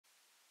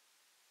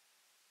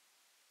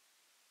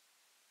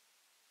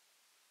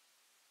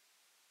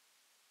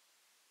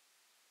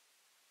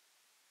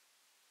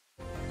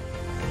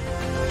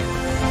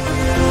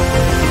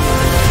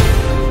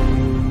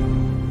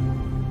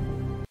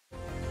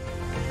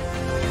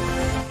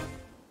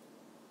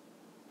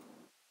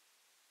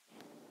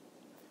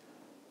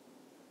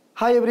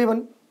Hi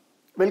everyone,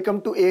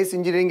 welcome to ACE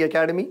Engineering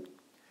Academy.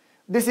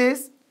 This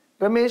is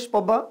Ramesh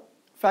Pabba,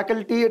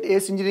 faculty at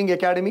ACE Engineering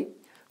Academy.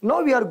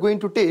 Now we are going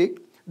to take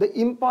the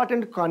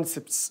important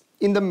concepts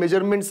in the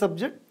measurement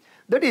subject,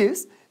 that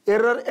is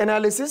error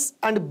analysis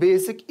and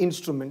basic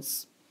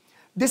instruments.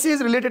 This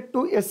is related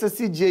to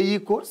SSC JE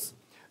course.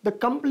 The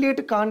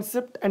complete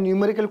concept and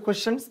numerical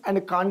questions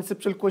and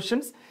conceptual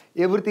questions,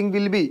 everything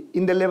will be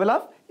in the level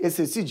of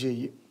SSC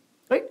JE.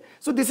 Right?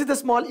 So this is the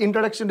small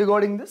introduction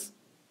regarding this.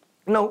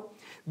 Now,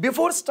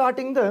 before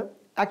starting the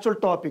actual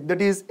topic,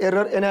 that is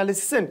error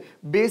analysis and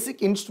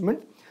basic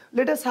instrument,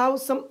 let us have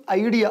some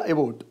idea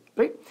about,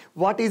 right,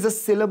 what is the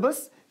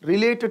syllabus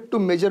related to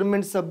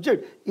measurement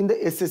subject in the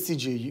SSC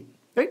JE,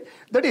 right?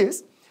 That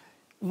is,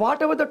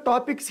 whatever the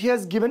topics he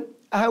has given,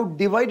 I have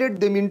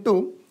divided them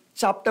into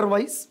chapter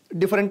wise,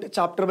 different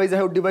chapter wise I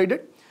have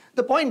divided.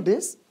 The point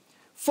is,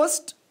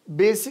 first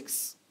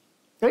basics,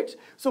 right?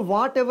 So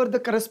whatever the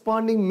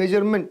corresponding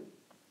measurement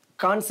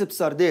concepts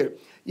are there,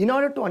 in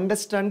order to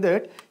understand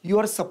that, you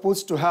are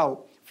supposed to have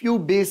few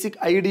basic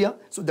idea.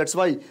 So that's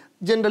why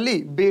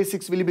generally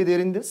basics will be there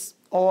in this.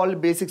 All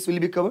basics will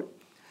be covered.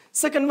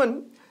 Second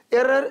one,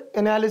 error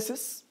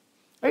analysis.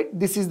 Right?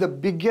 This is the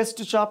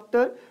biggest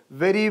chapter,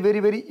 very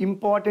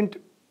important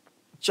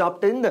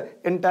chapter in the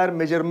entire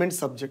measurement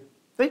subject.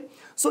 Right?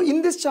 So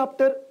in this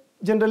chapter,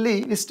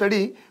 generally we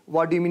study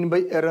what do you mean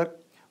by error,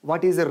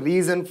 what is the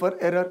reason for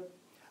error,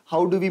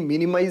 how do we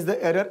minimize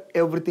the error,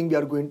 everything we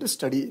are going to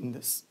study in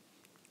this.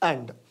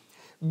 And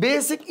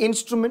basic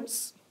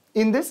instruments,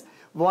 in this,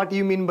 what do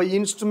you mean by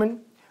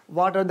instrument,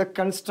 what are the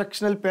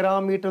constructional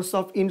parameters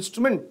of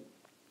instrument,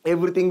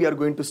 everything we are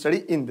going to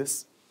study in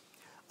this.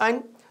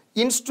 And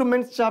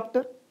instruments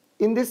chapter,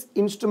 in this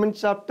instrument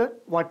chapter,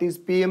 what is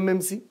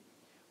PMMC,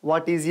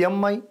 what is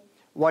MI,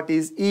 what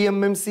is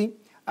EMMC,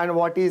 and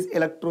what is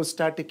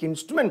electrostatic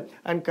instrument,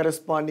 and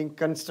corresponding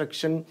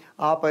construction,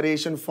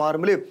 operation,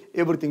 formula,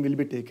 everything will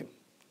be taken.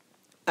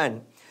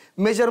 And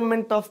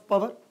measurement of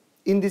power,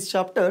 in this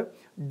chapter,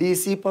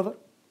 DC power,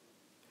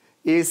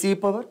 AC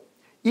power.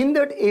 In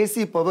that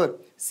AC power,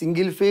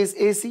 single phase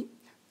AC,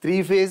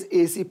 three phase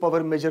AC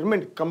power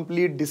measurement,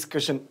 complete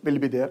discussion will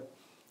be there.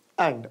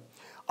 And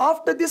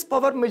after this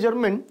power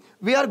measurement,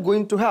 we are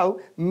going to have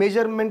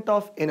measurement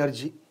of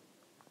energy.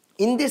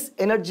 In this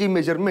energy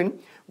measurement,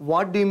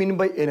 what do you mean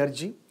by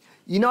energy?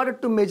 In order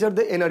to measure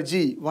the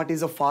energy, what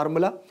is the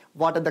formula?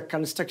 What are the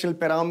constructional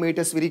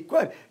parameters we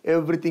require?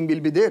 Everything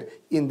will be there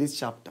in this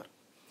chapter.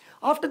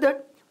 After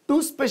that,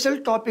 two special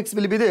topics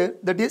will be there,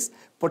 that is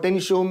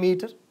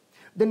potentiometer.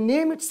 The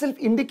name itself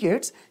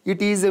indicates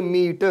it is a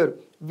meter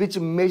which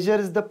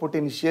measures the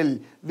potential,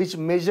 which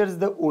measures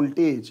the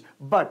voltage,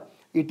 but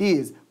it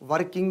is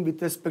working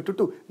with respect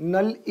to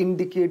null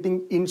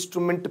indicating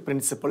instrument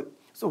principle.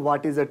 So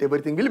what is that?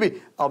 Everything will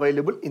be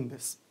available in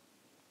this.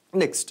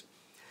 Next,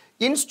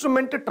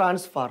 instrument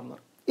transformer.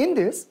 In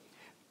this,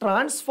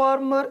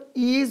 transformer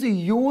is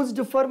used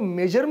for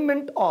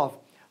measurement of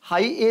high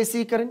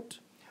AC current,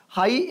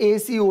 high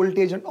AC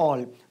voltage and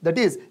all, that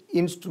is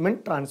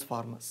instrument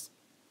transformers.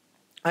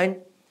 And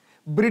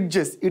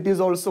bridges, it is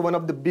also one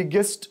of the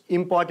biggest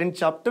important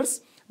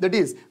chapters, that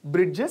is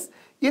bridges.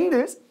 In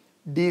this,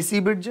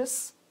 DC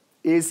bridges,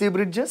 AC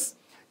bridges.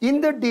 In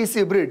the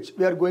DC bridge,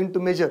 we are going to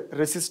measure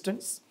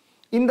resistance.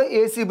 In the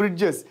AC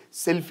bridges,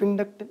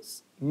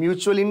 self-inductance,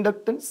 mutual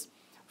inductance,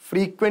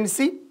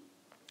 frequency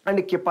and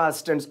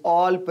capacitance,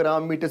 all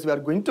parameters we are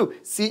going to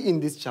see in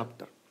this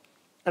chapter.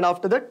 And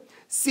after that,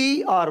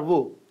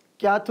 CRO,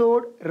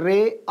 cathode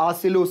ray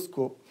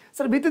oscilloscope.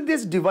 So with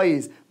this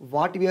device,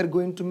 what we are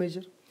going to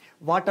measure?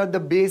 What are the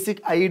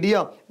basic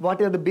idea?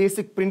 What are the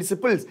basic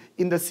principles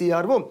in the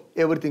CRO?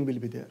 Everything will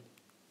be there.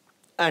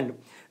 And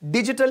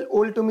digital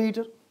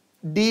voltmeter,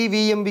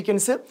 DVM we can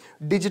say,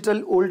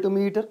 digital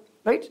voltmeter,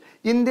 right?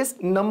 In this,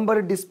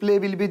 number display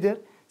will be there,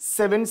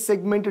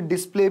 7-segment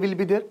display will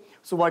be there.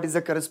 So what is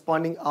the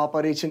corresponding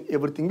operation?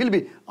 Everything will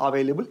be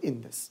available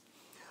in this.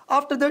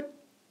 After that,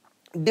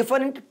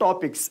 different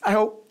topics I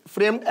have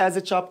framed as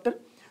a chapter: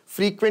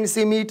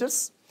 frequency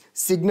meters,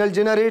 signal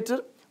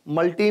generator,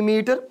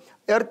 multimeter,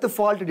 earth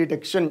fault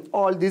detection.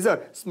 All these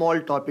are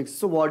small topics.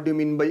 So what do you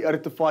mean by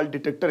earth fault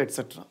detector,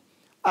 etc.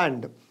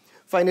 And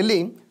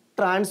finally,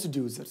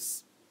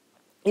 transducers.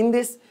 In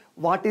this,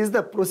 what is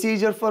the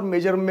procedure for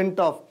measurement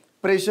of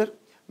pressure,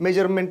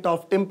 measurement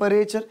of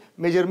temperature,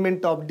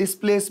 measurement of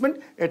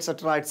displacement,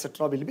 etc.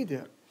 will be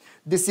there.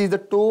 This is the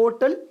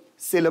total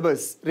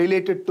syllabus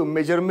related to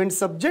measurement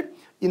subject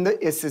in the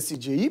SSC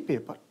JE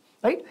paper,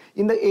 right?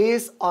 In the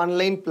ACE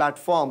online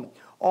platform,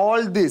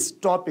 all these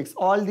topics,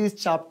 all these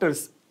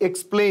chapters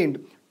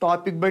explained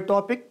topic by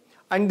topic,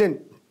 and then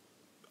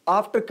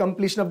after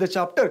completion of the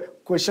chapter,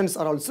 questions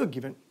are also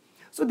given.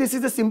 So this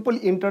is a simple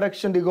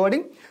introduction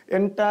regarding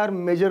entire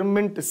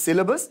measurement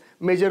syllabus,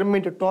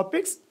 measurement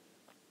topics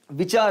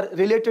which are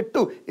related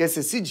to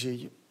SSC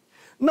JE.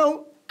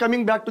 Now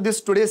coming back to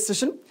this today's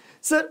session,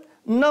 sir,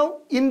 now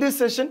in this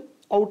session,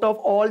 out of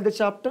all the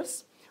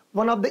chapters,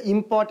 one of the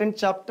important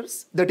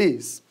chapters, that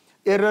is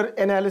error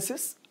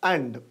analysis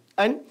and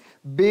and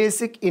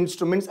basic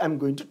instruments I'm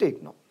going to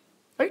take now.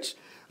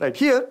 Right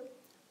here,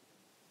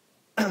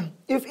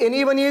 if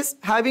anyone is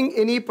having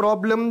any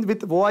problem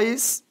with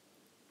voice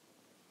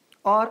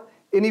or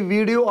any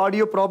video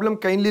audio problem,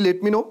 kindly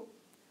let me know.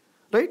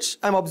 Right,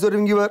 I'm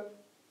observing your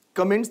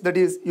comments, that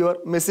is your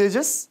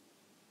messages.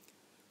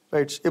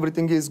 Right,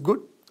 everything is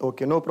good.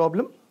 Okay, no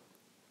problem.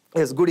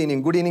 Yes, good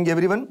evening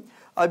everyone.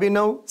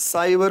 Abhinav,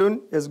 Sai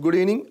Varun, yes, good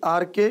evening.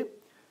 RK,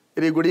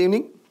 very good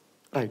evening.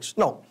 Right,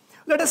 now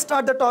let us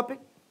start the topic.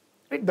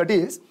 Right, that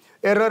is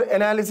error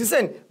analysis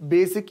and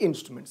basic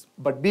instruments.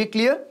 But be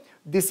clear,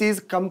 this is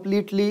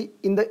completely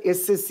in the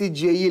SSC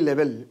JE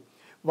level.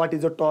 What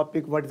is the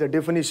topic, what is the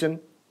definition,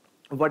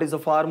 what is the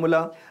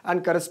formula,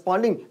 and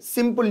corresponding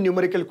simple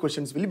numerical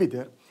questions will be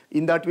there.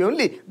 In that way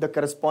only the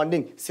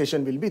corresponding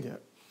session will be there.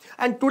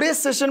 And today's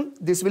session,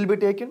 this will be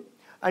taken,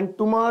 and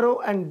tomorrow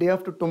and day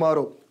after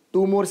tomorrow,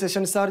 2 more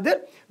sessions are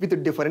there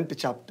with different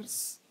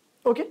chapters.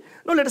 Okay,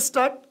 now let us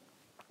start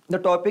the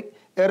topic,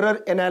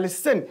 error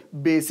analysis and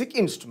basic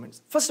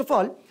instruments. First of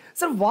all,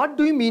 sir, what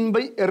do you mean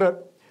by error?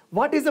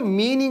 What is the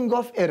meaning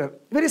of error?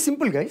 Very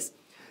simple, guys.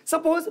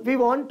 Suppose we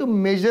want to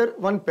measure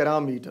one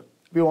parameter.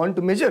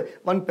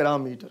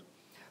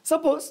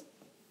 Suppose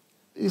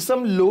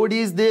some load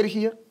is there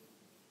here.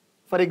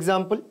 For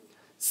example,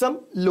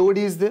 some load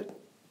is there.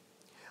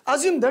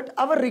 Assume that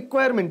our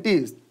requirement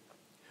is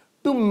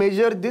to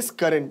measure this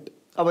current.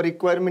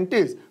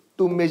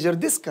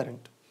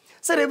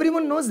 Sir,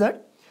 everyone knows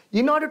that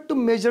in order to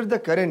measure the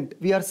current,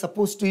 we are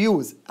supposed to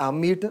use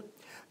ammeter.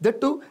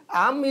 That too,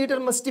 ammeter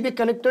must be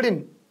connected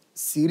in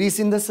series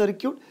in the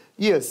circuit.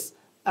 Yes,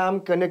 I am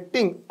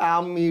connecting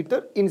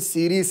ammeter in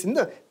series in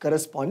the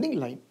corresponding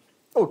line.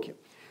 Okay.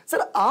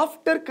 Sir,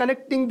 after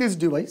connecting this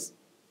device,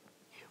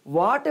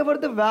 whatever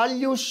the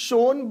value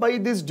shown by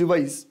this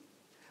device,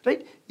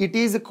 right, it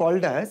is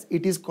called as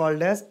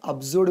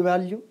observed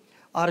value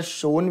or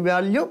shown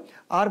value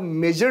or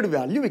measured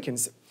value, we can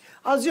say.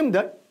 Assume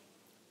that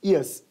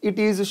yes, it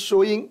is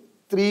showing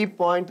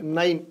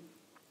 3.9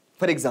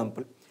 for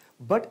example,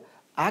 but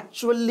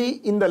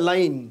actually in the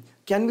line,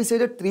 can we say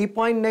that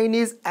 3.9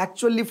 is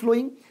actually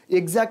flowing,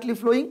 exactly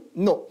flowing?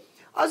 No.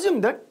 Assume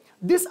that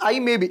this I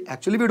may be,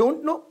 actually we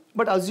don't know,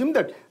 but assume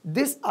that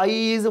this I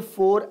is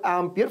 4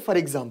 ampere for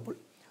example.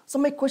 So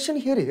my question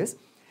here is,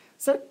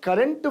 sir,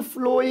 current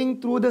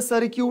flowing through the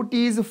circuit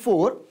is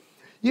 4.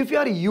 If you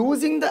are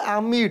using the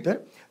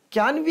ammeter,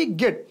 can we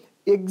get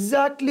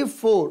exactly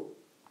 4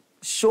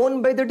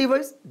 shown by the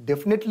device?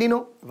 Definitely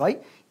no. Why?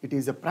 It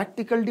is a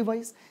practical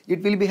device.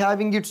 It will be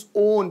having its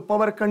own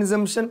power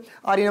consumption,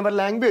 or in our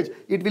language,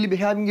 it will be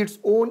having its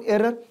own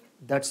error.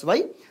 That's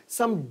why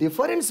some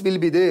difference will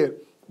be there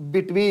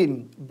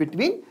between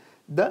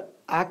the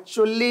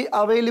actually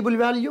available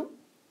value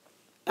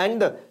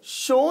and the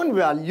shown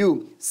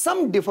value.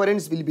 Some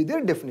difference will be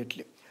there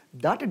definitely.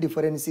 That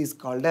difference is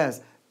called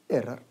as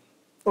error.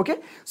 Okay,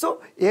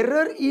 so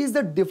error is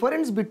the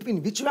difference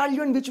between which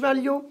value and which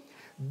value.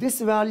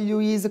 This value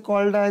is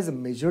called as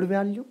measured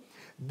value.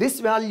 This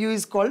value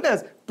is called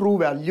as true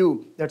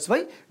value. That's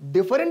why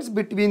difference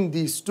between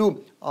these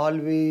two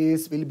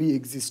always will be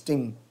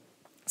existing.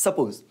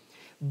 Suppose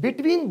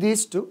between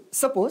these two,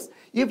 suppose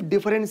if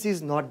difference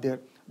is not there,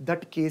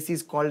 that case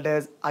is called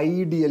as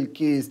ideal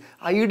case.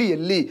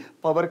 Ideally,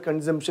 power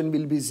consumption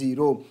will be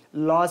 0,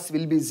 loss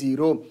will be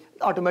 0,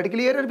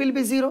 automatically error will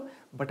be 0.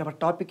 But our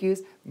topic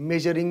is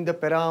measuring the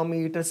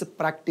parameters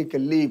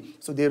practically.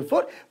 So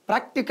therefore,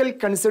 practical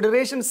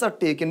considerations are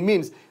taken,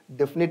 means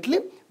definitely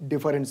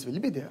difference will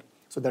be there.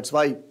 So that's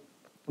why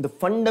the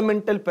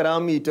fundamental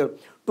parameter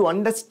to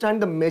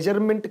understand the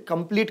measurement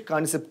complete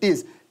concept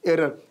is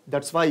error.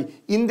 That's why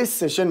in this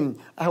session,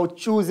 I have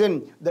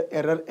chosen the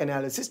error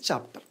analysis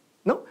chapter.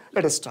 Now,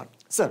 let us start.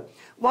 Sir,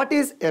 what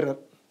is error?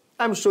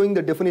 I am showing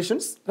the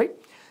definitions, right?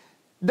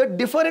 The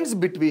difference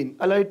between,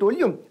 as I told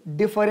you,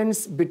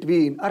 difference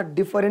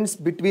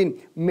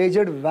between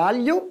measured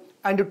value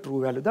and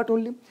true value. That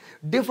only.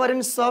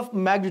 Difference of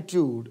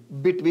magnitude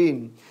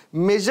between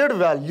measured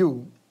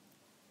value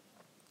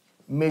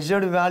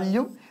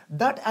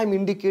that I am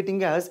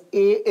indicating as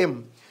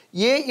AM.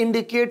 A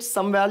indicates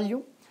some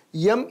value,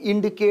 M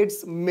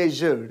indicates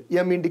measured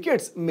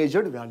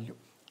value.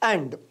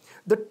 And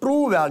the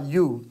true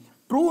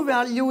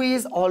value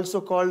is also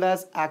called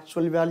as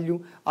actual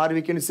value, or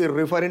we can say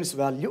reference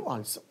value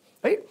also,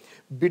 right?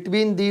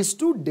 Between these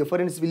two,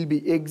 difference will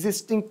be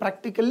existing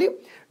practically.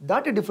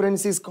 That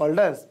difference is called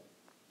as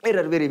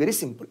error. Very, very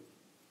simple.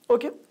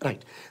 Okay,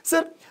 right.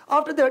 Sir,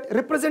 after that,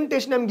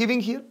 representation I am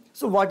giving here.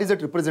 So what is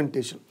that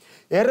representation?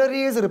 Error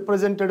is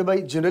represented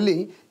by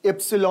generally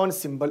epsilon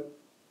symbol.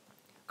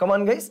 Come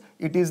on guys,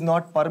 it is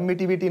not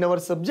permittivity in our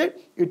subject.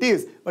 It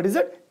is, what is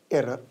it?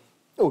 Error.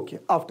 Okay,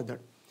 after that.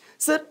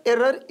 Sir,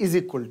 error is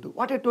equal to,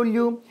 what I told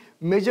you,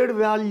 measured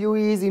value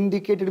is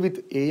indicated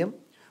with AM,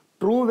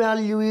 true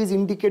value is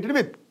indicated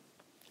with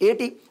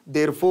AT.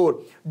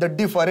 Therefore, the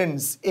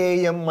difference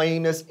AM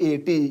minus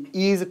AT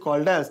is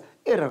called as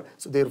error.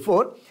 So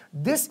therefore,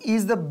 this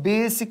is the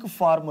basic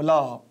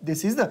formula.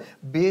 This is the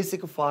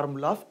basic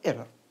formula of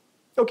error.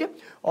 Okay,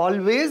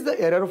 always the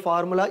error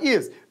formula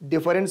is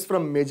difference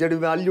from measured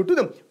value to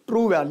the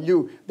true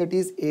value, that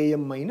is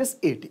AM minus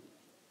AT.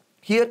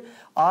 Here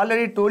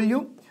already told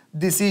you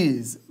this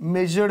is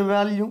measured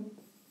value,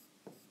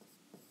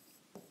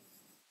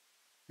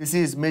 this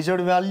is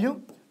measured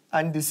value,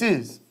 and this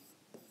is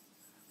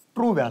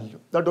true value.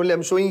 That only I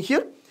am showing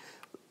here.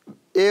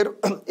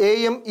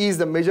 AM is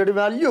the measured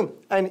value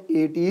and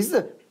AT is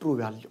the true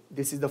value.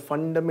 This is the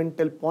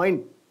fundamental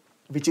point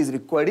which is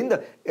required in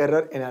the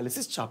error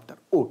analysis chapter.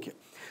 Okay.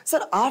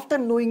 Sir, after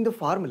knowing the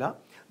formula,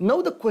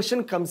 now the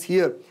question comes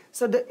here.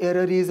 Sir, the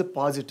error is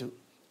positive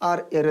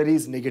or error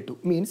is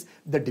negative. Means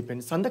that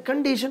depends on the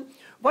condition.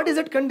 What is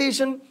that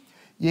condition?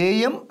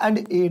 AM and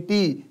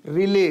AT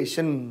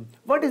relation.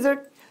 What is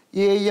it?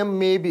 AM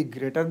may be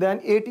greater than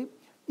AT.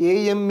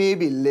 AM may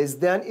be less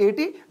than AT.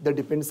 That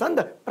depends on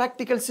the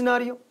practical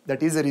scenario.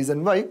 That is the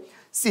reason why.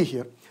 See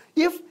here.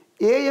 If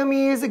AM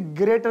is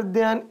greater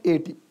than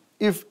AT,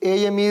 if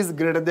AM is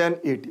greater than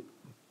AT,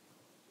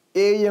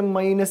 AM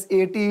minus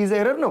AT is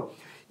error, no.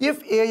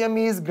 If AM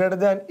is greater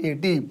than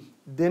AT,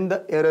 then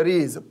the error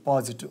is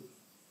positive.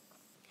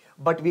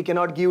 But we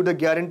cannot give the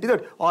guarantee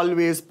that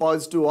always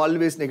positive,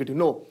 always negative.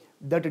 No,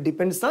 that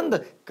depends on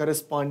the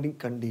corresponding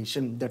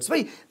condition. That's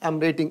why I am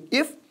writing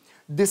if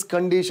this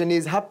condition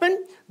is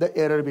happened, the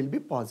error will be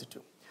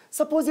positive.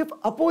 Suppose if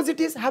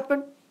opposite is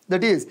happened,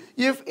 that is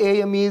if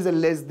AM is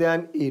less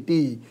than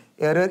AT,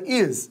 error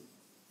is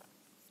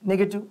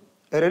negative.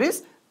 Error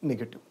is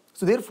negative.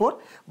 So therefore,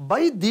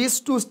 by these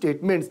two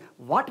statements,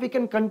 what we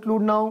can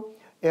conclude now?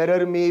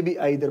 Error may be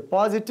either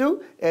positive,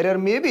 error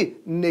may be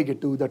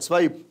negative. That's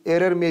why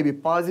error may be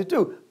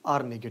positive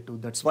or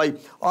negative. That's why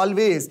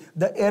always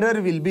the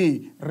error will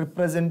be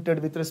represented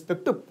with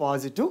respect to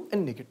positive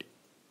and negative.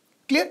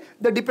 Clear?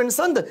 That depends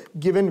on the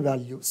given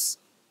values.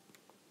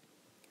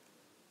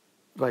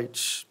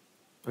 Right.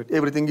 Right.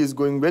 Everything is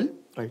going well.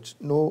 Right.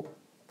 No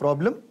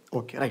problem.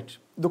 Okay. Right.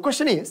 The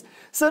question is,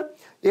 sir,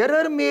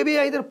 error may be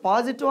either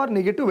positive or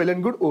negative. Well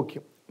and good.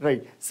 Okay.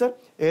 Right. Sir,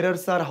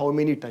 errors are how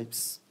many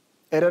types?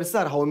 Errors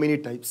are how many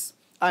types?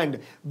 And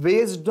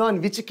based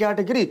on which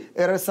category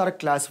errors are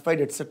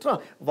classified, etc.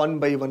 One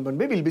by one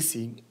we'll be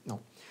seeing now.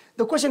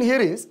 The question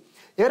here is,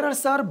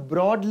 errors are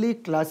broadly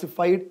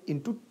classified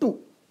into two.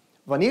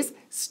 One is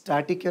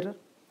static error,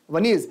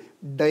 one is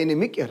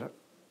dynamic error.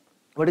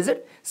 What is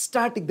it?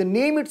 Static. The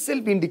name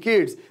itself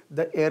indicates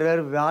the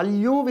error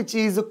value which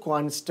is a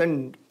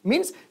constant,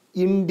 means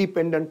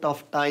independent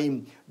of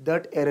time.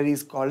 That error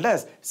is called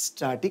as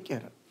static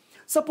error.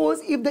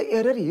 Suppose if the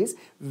error is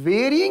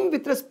varying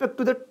with respect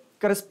to the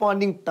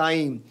corresponding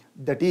time,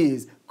 that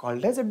is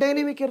called as a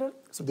dynamic error.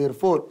 So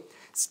therefore,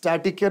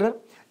 static error,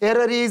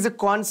 error is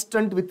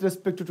constant with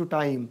respect to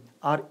time,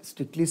 or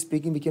strictly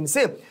speaking we can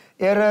say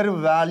error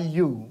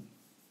value,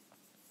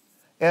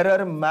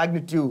 error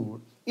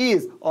magnitude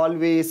is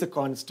always a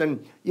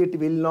constant. It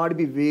will not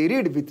be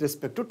varied with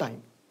respect to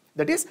time.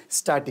 That is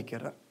static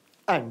error.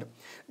 And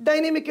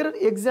dynamic error,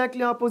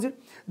 exactly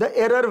opposite. The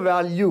error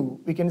value,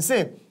 we can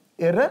say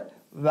error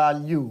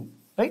value,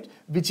 right,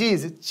 which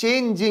is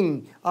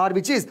changing or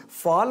which is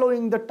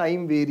following the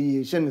time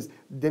variations,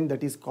 then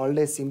that is called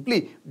as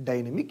simply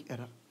dynamic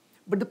error.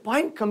 But the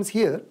point comes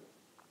here.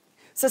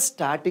 So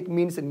static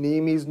means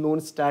name is known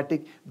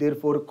static,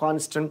 therefore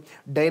constant.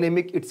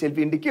 Dynamic itself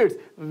indicates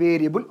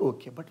variable.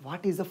 Okay, but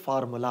what is the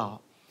formula?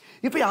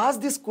 If I ask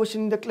this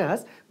question in the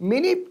class,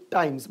 many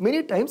times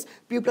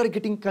people are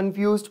getting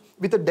confused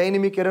with the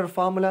dynamic error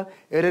formula.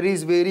 Error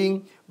is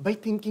varying by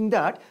thinking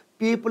that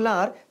people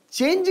are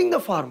changing the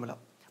formula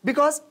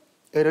because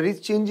error is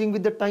changing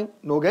with the time.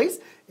 No guys,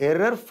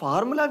 error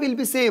formula will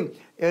be same.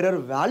 Error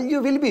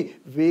value will be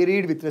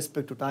varied with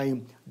respect to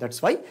time.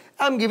 That's why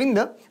I am giving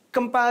the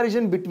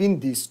comparison between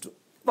these two.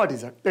 What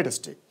is that? Let us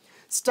take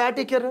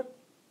static error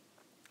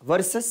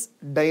versus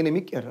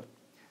dynamic error.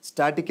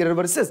 Static error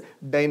versus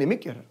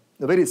dynamic error.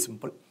 Very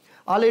simple.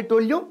 All I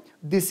told you,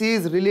 this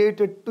is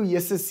related to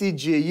SSC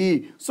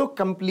JE. So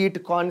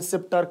complete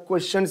concept or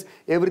questions,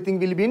 everything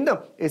will be in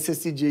the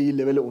SSC JE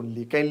level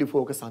only. Kindly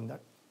focus on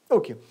that.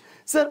 Okay.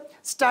 Sir,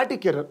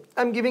 static error,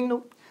 I am giving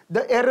now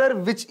the error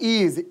which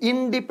is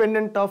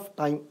independent of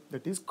time,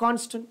 that is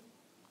constant.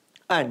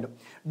 And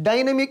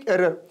dynamic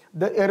error,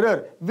 the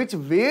error which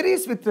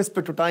varies with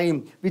respect to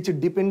time, which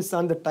depends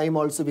on the time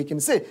also we can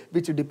say,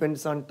 which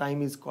depends on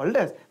time is called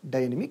as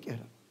dynamic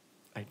error.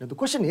 Right. Now the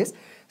question is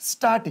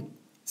static.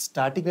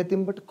 Static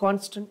nothing but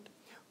constant.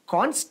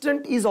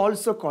 Constant is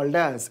also called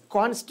as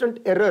constant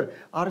error,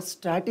 or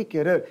static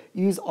error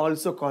is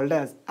also called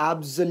as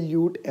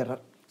absolute error.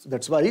 So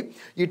that's why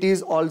it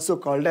is also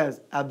called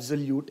as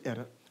absolute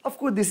error. Of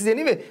course, this is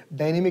anyway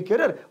dynamic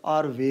error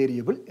or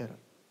variable error.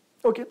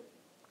 Okay.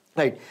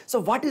 Right.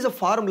 So what is a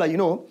formula? You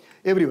know,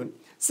 everyone.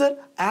 Sir,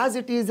 as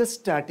it is a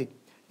static,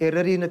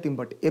 error is nothing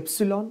but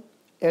epsilon.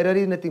 Error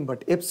is nothing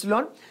but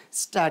epsilon.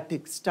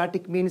 Static.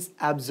 Static means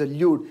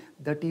absolute.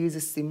 That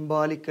is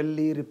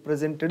symbolically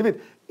represented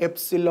with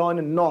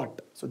epsilon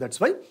naught. So that's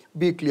why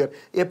be clear.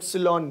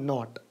 Epsilon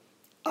naught.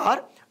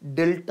 Or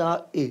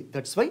delta A.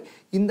 That's why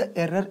in the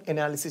error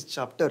analysis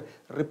chapter,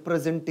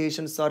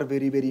 representations are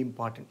very, very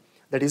important.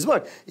 That is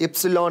what?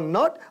 Epsilon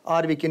naught,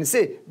 or we can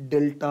say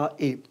delta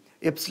A.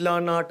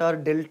 Epsilon naught or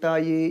delta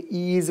A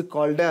is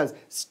called as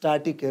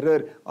static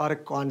error or a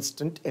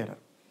constant error.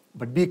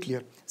 But be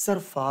clear, sir,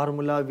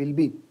 formula will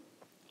be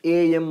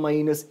AM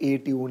minus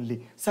AT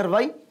only. Sir,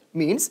 why?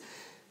 Means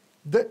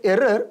the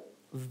error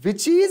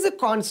which is a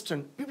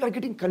constant. People are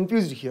getting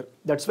confused here.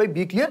 That's why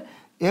be clear.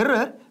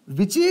 Error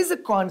which is a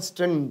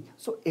constant.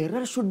 So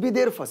error should be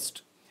there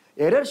first.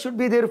 Error should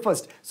be there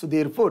first. So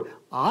therefore,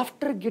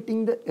 after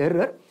getting the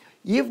error,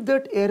 if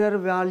that error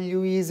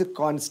value is a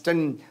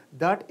constant,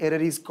 that error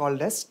is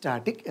called as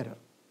static error.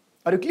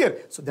 Are you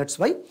clear? So that's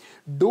why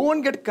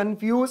don't get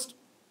confused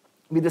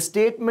with the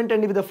statement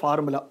and with the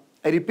formula.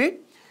 I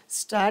repeat,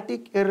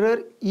 static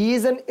error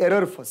is an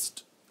error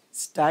first.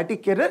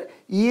 Static error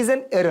is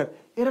an error.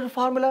 Error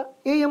formula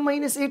AM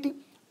minus AT.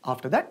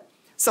 After that,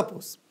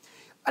 suppose.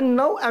 And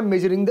now I am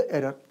measuring the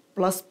error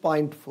plus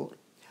 0.4.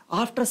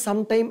 After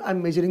some time I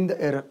am measuring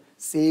the error,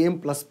 same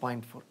plus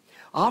 0.4.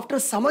 After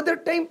some other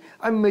time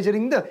I am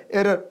measuring the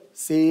error,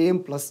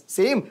 same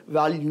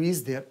value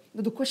is there.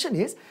 Now the question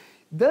is,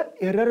 the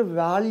error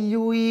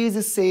value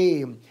is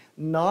same,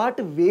 not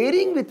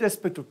varying with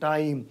respect to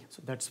time.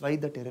 So that's why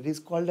that error is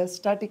called as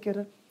static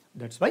error.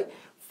 That's why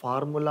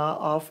formula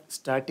of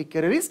static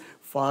error is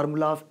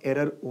formula of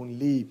error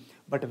only.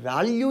 But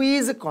value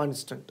is a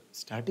constant,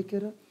 static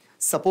error.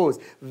 Suppose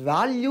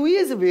value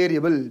is a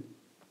variable,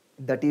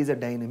 that is a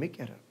dynamic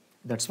error.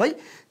 That's why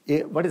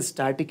what is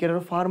static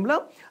error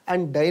formula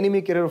and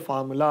dynamic error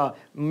formula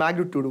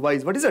magnitude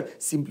wise, what is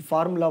it? Simple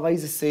formula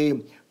wise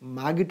same,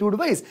 magnitude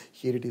wise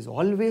here it is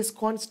always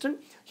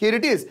constant, here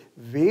it is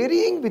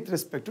varying with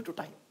respect to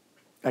time.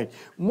 Right?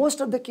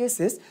 Most of the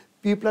cases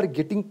people are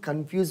getting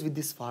confused with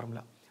this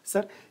formula.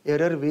 Sir,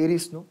 error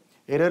varies, no?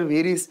 Error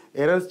varies,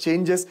 error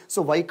changes.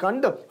 So why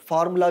can't the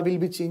formula will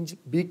be changing?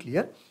 Be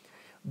clear.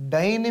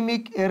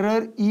 Dynamic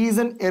error is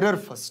an error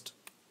first.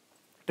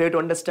 Try to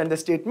understand the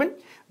statement.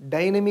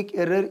 Dynamic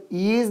error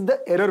is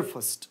the error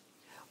first.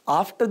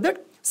 After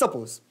that,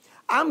 suppose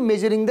I am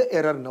measuring the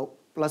error now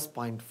plus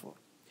 0.4.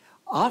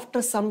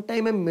 After some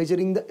time I am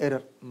measuring the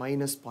error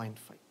minus 0.5.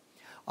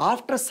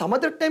 After some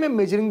other time I am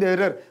measuring the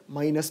error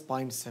minus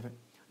 0.7.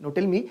 Now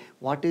tell me,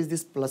 what is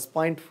this plus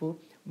 0.4,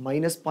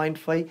 minus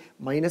 0.5,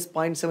 minus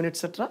 0.7,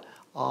 etc.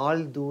 All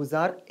those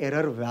are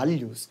error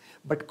values.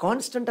 But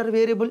constant or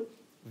variable?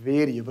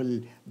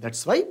 Variable.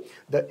 That's why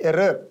the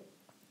error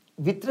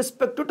with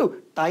respect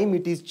to time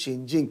it is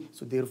changing.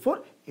 So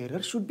therefore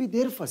error should be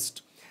there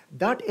first.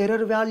 That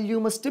error value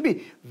must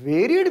be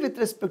varied with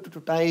respect to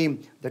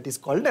time. That is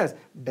called as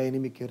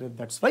dynamic error.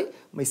 That's why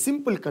my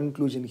simple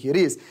conclusion here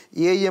is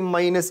AM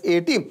minus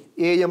AT,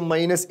 AM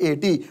minus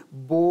AT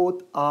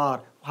both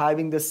are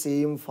having the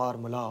same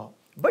formula.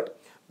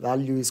 But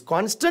value is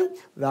constant,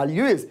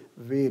 value is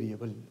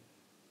variable.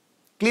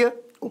 Clear?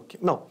 Okay.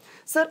 Now,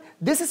 sir,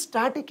 this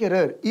static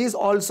error is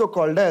also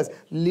called as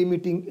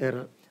limiting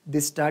error.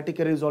 This static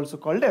error is also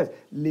called as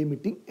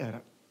limiting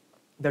error.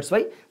 That's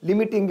why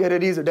limiting error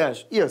is a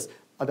dash. Yes,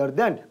 other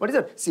than, what is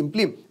that?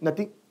 Simply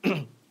nothing,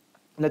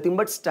 nothing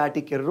but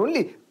static error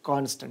only,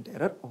 constant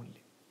error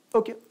only.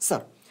 Okay,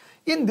 sir.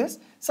 In this,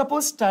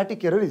 suppose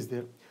static error is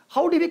there.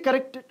 How do we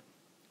correct it?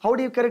 How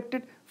do you correct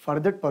it? For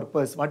that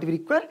purpose, what we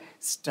require?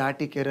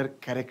 Static error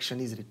correction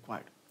is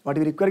required. What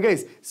we require,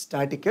 guys?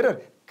 Static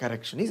error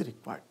correction is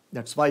required.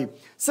 That's why,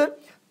 sir,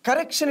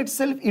 correction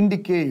itself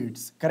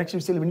indicates,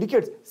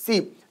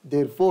 C.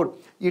 Therefore,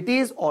 it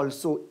is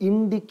also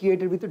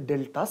indicated with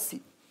delta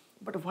C.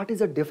 But what is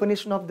the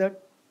definition of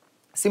that?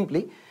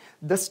 Simply,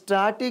 the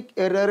static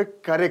error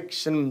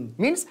correction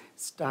means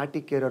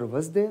static error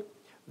was there.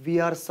 We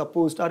are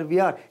supposed, or we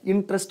are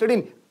interested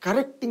in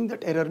correcting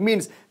that error,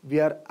 means we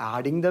are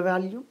adding the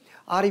value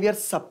or we are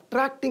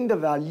subtracting the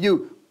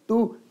value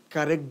to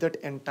correct that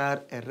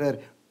entire error,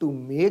 to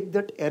make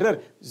that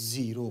error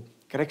zero.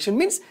 Correction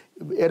means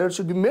error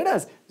should be made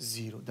as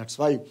zero. That's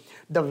why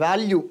the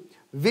value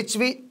which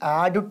we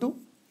add to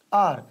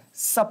or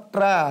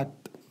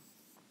subtract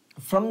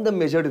from the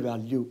measured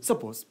value.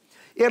 Suppose,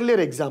 earlier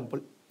example,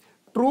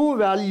 true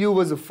value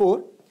was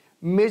 4,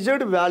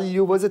 measured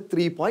value was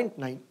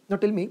 3.9. Now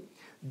tell me,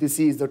 this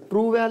is the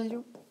true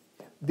value,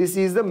 this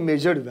is the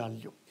measured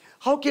value.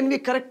 How can we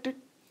correct it?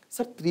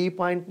 Sir,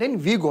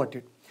 3.9 we got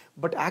it,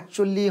 but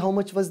actually how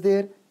much was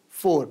there?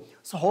 4.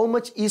 So how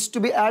much is to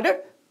be added?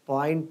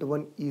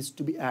 0.1 is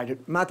to be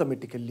added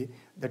mathematically.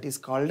 That is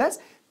called as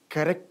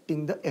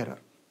correcting the error.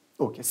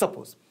 Okay,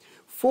 suppose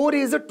 4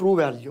 is a true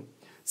value.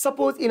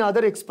 Suppose in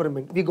other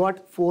experiment we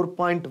got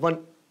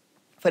 4.1.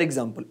 For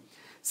example,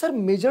 sir,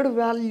 measured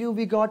value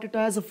we got it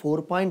as a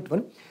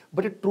 4.1,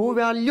 but a true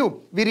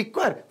value we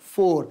require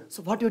 4.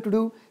 So what you have to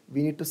do?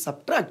 We need to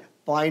subtract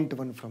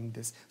 0.1 from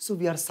this. So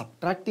we are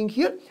subtracting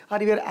here or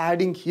we are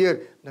adding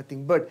here?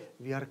 Nothing but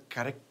we are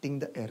correcting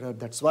the error.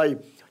 That's why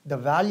the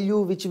value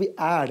which we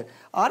add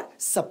or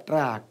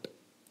subtract,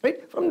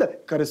 right, from the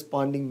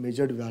corresponding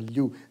measured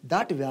value,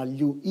 that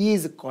value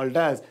is called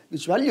as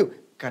which value?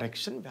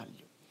 Correction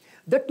value.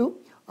 That too,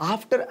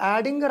 after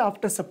adding or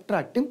after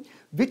subtracting,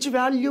 which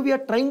value we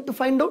are trying to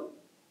find out?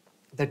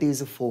 That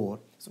is 4.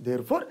 So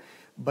therefore,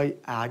 by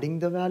adding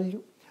the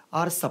value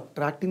or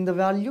subtracting the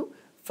value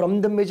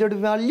from the measured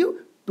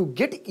value to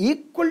get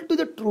equal to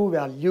the true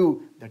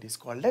value, that is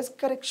called as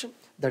correction.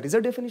 That is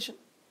a definition.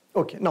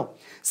 Okay, now,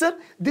 sir,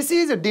 this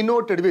is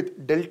denoted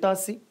with delta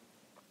C.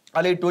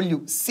 All I told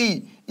you,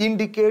 C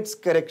indicates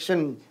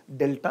correction,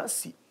 delta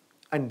C.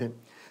 And then,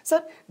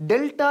 sir,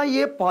 delta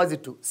A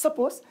positive.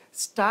 Suppose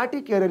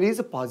static error is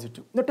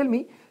positive. Now tell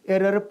me,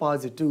 error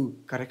positive,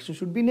 correction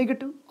should be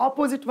negative.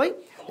 Opposite, why?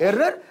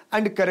 Error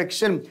and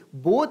correction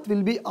both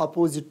will be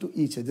opposite to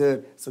each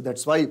other. So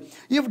that's why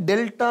if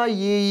delta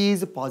A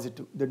is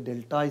positive, then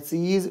delta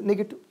C is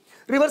negative.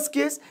 Reverse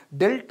case,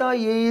 delta A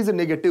is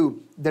negative,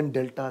 then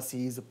delta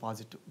C is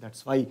positive.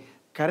 That's why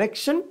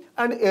correction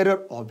and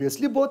error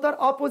obviously both are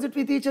opposite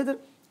with each other.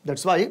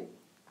 That's why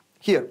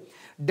here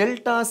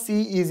delta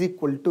C is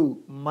equal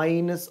to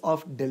minus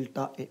of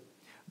delta A.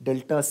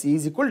 Delta C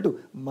is equal to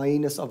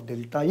minus of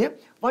delta A.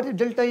 What is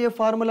delta A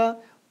formula?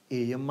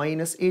 AM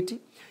minus AT.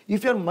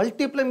 If you are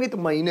multiplying with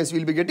minus, you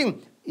will be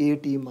getting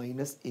AT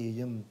minus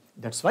AM.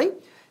 That's why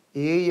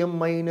AM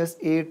minus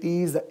AT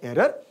is the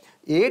error.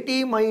 AT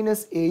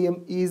minus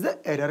AM is the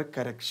error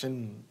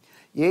correction.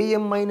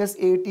 AM minus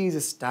AT is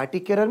a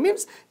static error,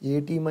 means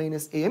AT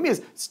minus AM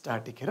is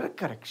static error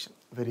correction.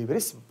 Very,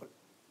 very simple.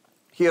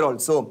 Here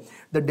also,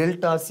 the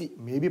delta C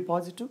may be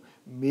positive,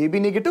 may be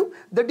negative.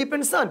 That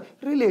depends on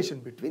relation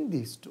between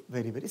these two.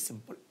 Very, very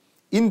simple.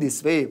 In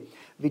this way,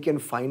 we can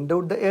find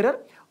out the error.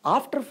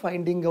 After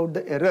finding out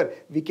the error,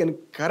 we can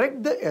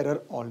correct the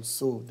error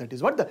also. That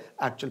is what the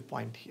actual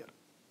point here.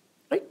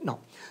 Right now,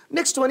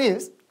 next one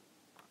is,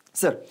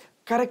 sir,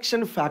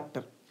 correction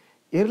factor.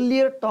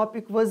 Earlier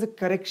topic was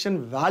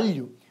correction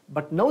value,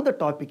 but now the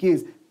topic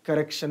is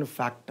correction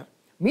factor.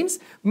 Means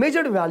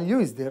measured value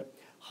is there.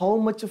 How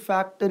much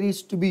factor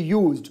is to be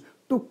used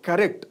to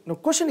correct? Now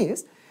question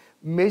is,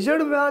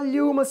 measured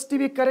value must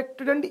be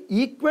corrected and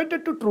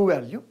equated to true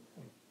value,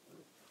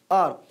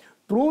 or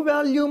true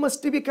value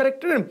must be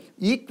corrected and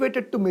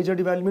equated to measured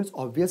value. Means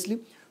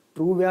obviously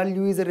true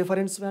value is a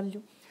reference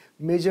value.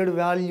 Measured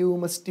value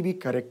must be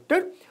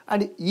corrected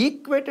and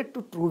equated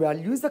to true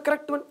value is the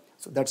correct one.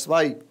 So that's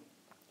why,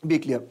 be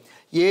clear,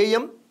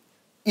 AM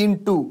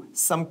into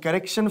some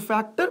correction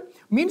factor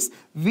means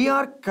we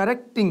are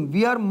correcting,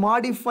 we are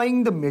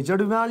modifying the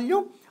measured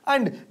value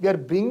and we are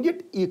bringing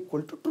it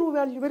equal to true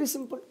value. Very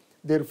simple.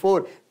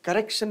 Therefore,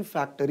 correction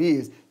factor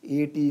is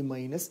AT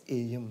minus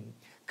AM.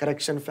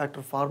 Correction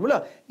factor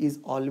formula is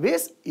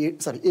always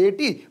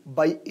AT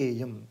by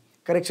AM.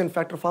 Correction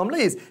factor formula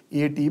is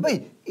AT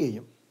by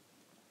AM.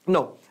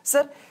 Now,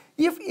 sir,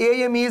 if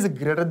AM is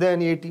greater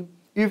than AT,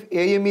 if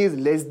AM is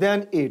less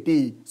than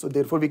AT, so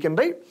therefore we can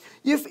write,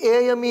 if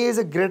AM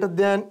is greater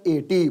than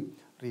AT,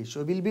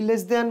 ratio will be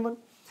less than 1.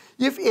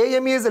 If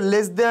AM is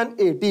less than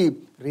AT,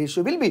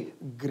 ratio will be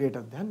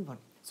greater than 1.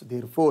 So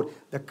therefore,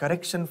 the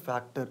correction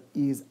factor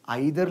is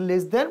either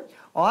less than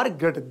or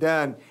greater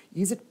than.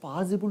 Is it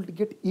possible to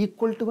get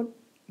equal to 1?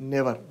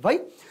 Never.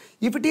 Why?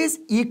 If it is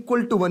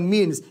equal to 1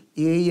 means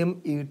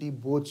AM, AT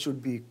both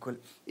should be equal.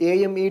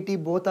 AM,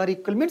 AT both are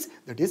equal means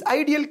that is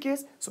ideal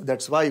case. So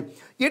that's why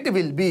it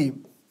will be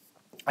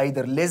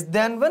either less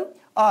than 1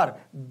 or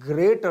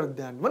greater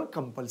than 1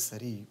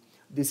 compulsory.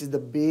 This is the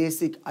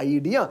basic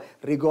idea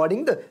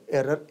regarding the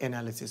error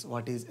analysis.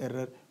 What is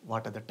error?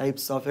 What are the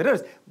types of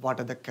errors? What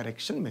are the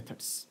correction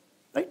methods?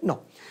 Right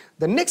now,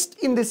 the next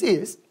in this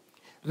is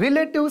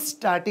relative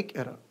static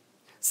error.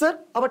 Sir,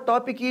 our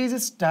topic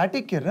is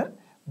static error,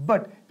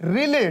 but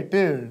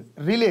related.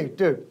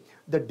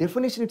 The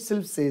definition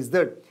itself says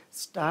that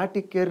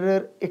static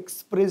error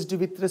expressed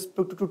with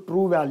respect to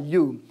true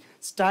value,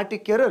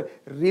 static error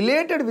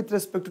related with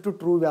respect to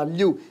true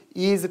value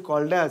is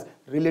called as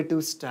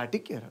relative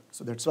static error.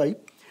 So that's why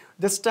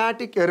the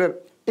static error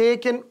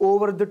taken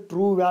over the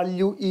true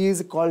value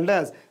is called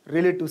as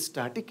relative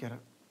static error.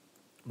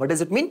 What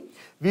does it mean?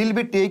 We will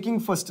be taking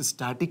first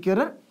static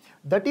error,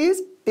 that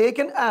is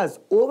taken as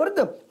over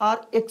the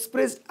or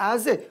expressed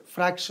as a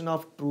fraction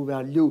of true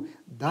value.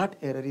 That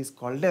error is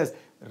called as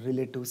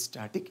relative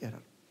static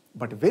error.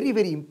 But very,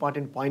 very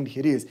important point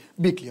here is,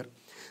 be clear.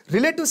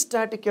 Relative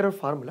static error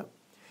formula,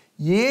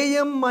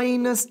 AM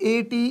minus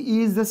AT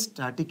is the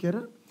static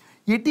error.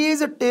 It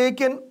is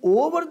taken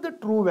over the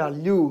true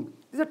value.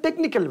 This is a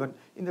technical one.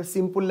 In the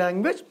simple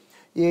language,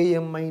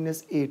 AM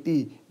minus AT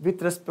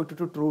with respect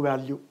to true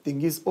value,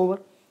 thing is over.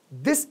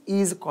 This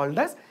is called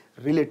as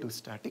relative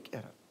static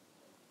error.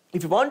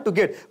 If you want to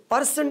get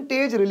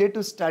percentage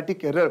relative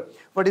static error,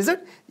 what is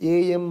it?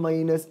 AM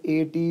minus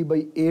AT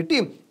by AT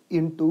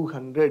into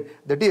 100.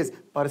 That is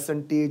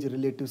percentage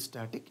relative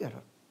static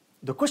error.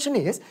 The question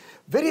is,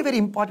 very, very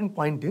important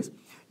point is,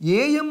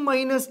 AM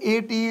minus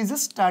AT is a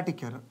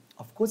static error.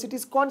 Of course, it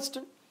is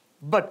constant.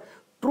 But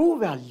true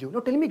value,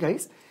 now tell me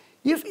guys,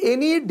 if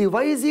any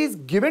device is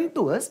given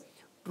to us,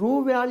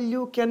 true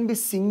value can be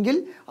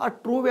single or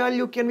true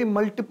value can be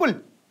multiple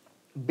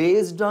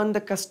based on the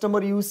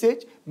customer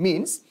usage.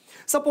 Means,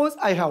 suppose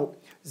I have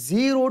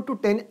 0 to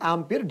 10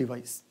 ampere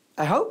device.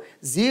 I have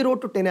 0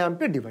 to 10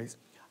 ampere device.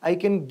 I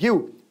can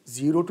give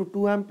 0 to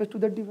 2 ampere to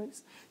that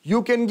device.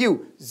 You can give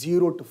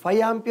 0 to 5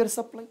 ampere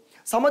supply.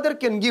 Some other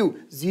can give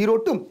 0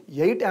 to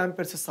 8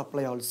 amperes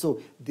supply also.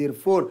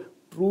 Therefore,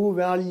 true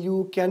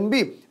value can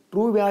be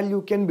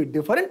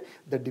different.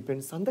 That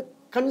depends on the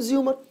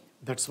consumer.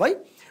 That's why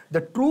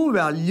the true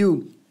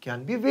value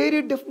can be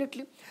varied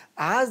definitely.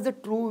 As the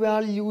true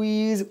value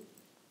is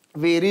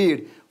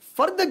varied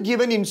for the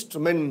given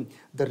instrument,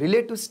 the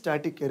relative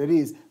static error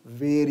is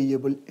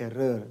variable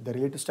error. The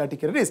relative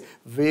static error is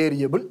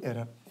variable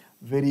error.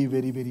 Very,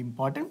 very, very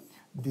important.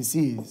 This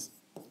is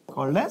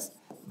called as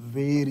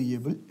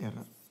variable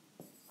error.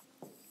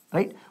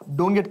 Right?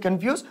 Don't get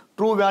confused.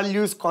 True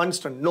value is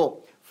constant.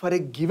 No. For a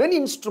given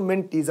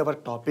instrument is our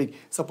topic.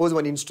 Suppose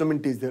one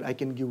instrument is there. I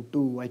can give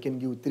 2, I can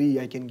give 3,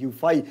 I can give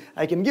 5,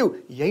 I can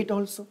give 8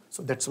 also.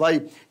 So that's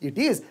why it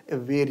is a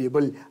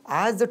variable.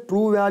 As the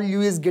true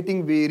value is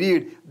getting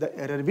varied, the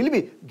error will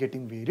be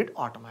getting varied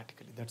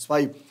automatically. That's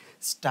why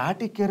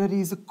static error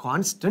is a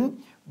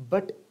constant,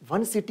 but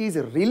once it is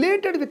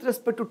related with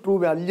respect to true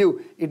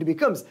value, it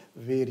becomes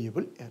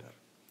variable error.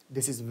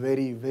 This is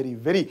very, very,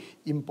 very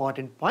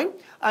important point,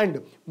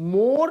 and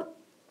more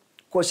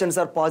questions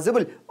are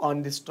possible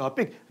on this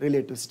topic,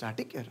 relative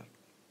static error.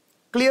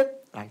 Clear?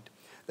 Right.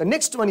 The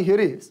next one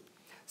here is,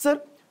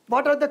 sir,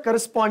 what are the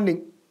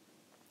corresponding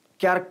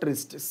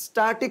characteristics,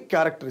 static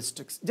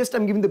characteristics? Just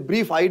I'm giving the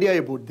brief idea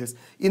about this.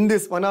 In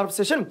this 1 hour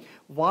session,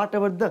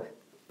 whatever the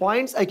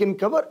points I can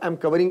cover, I'm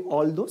covering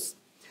all those.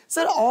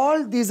 Sir,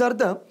 all these are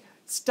the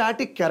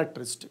static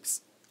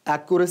characteristics: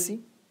 accuracy,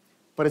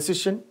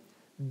 precision,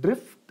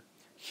 drift,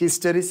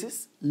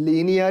 hysteresis,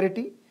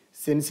 linearity,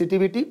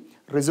 sensitivity,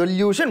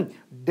 resolution,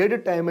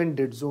 dead time and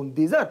dead zone.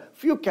 These are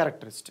few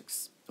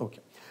characteristics. Okay.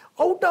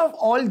 Out of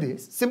all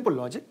this, simple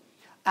logic,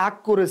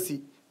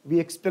 accuracy we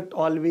expect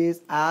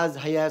always as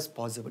high as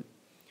possible.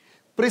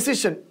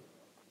 Precision,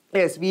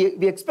 yes, we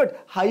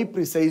expect high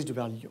precise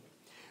value.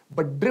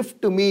 But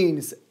drift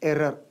means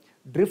error.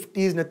 Drift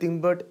is nothing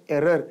but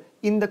error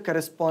in the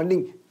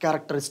corresponding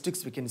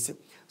characteristics, we can say.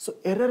 So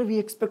error we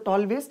expect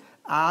always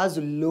as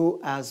low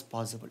as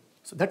possible.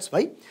 So that's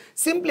why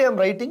simply I'm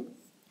writing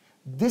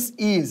this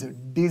is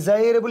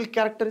desirable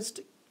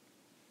characteristic,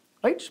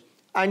 right?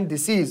 And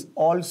this is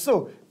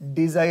also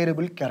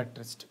desirable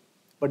characteristic.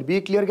 But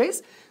be clear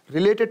guys,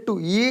 related to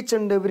each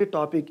and every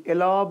topic,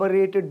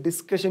 elaborated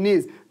discussion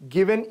is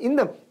given in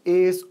the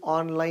ACE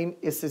Online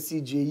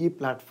SSC JE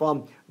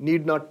platform.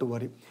 Need not to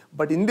worry.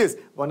 But in this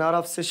 1 hour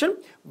of session,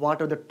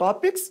 what are the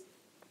topics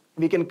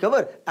we can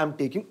cover? I'm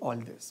taking all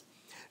this.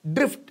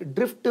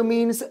 Drift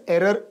means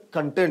error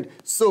content.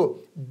 So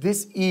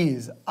this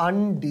is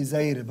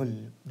undesirable.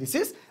 This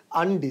is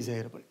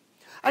undesirable.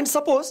 And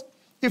suppose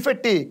if I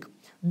take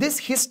this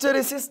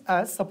hysteresis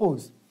as,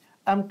 suppose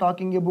I'm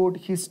talking about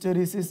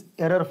hysteresis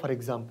error, for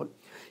example.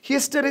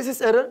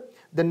 Hysteresis error,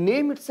 the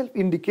name itself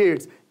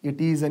indicates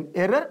it is an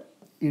error.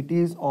 It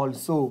is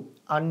also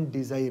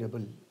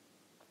undesirable.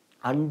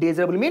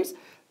 Undesirable means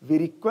we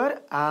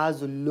require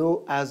as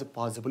low as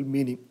possible,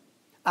 meaning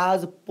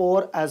as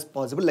poor as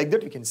possible, like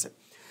that we can say.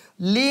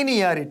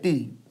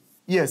 Linearity,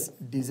 yes,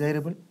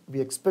 desirable. We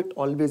expect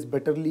always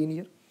better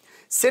linear.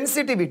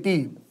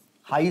 Sensitivity,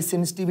 high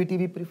sensitivity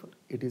we prefer.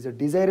 It is a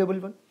desirable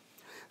one.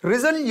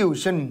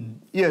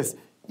 Resolution, yes,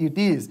 it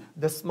is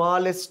the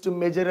smallest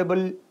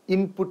measurable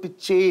input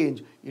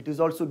change. It is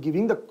also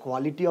giving the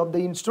quality of the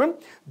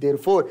instrument.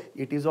 Therefore,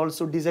 it is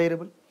also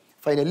desirable.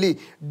 Finally,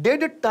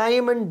 dead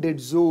time and dead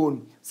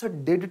zone. So,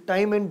 dead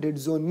time and dead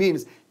zone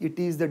means it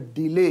is the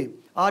delay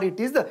or it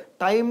is the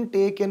time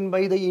taken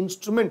by the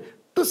instrument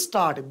to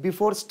start.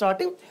 Before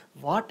starting,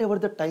 whatever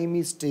the time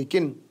is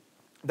taken,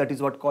 that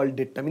is what called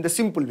dead time in the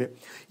simple way.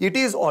 It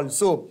is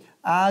also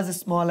as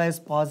small as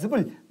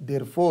possible.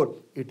 Therefore,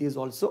 it is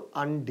also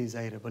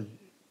undesirable.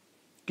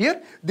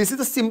 Clear? This is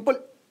the simple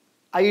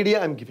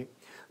idea I am giving.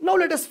 Now,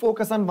 let us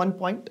focus on one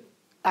point,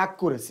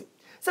 accuracy.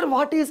 Sir,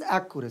 what is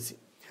accuracy?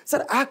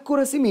 Sir,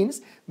 accuracy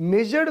means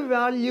measured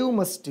value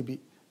must be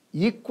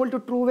equal to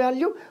true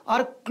value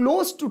or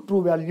close to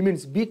true value.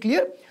 Means be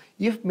clear,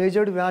 if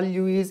measured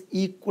value is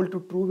equal to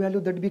true value,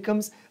 that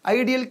becomes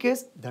ideal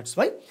case. That's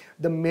why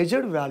the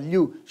measured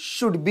value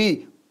should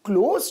be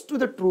close to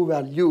the true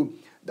value.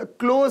 The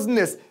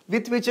closeness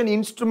with which an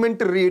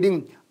instrument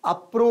reading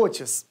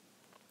approaches.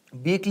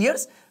 Be clear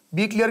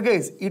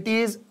guys, it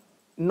is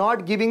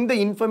not giving the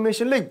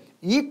information like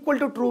equal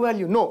to true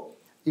value. No.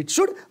 It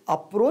should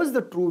approach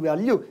the true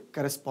value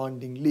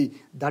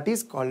correspondingly. That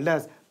is called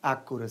as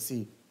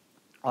accuracy.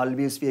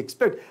 Always we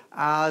expect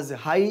as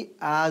high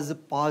as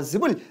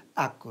possible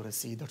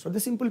accuracy. That's what the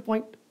simple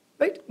point,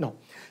 right? Now,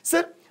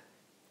 sir,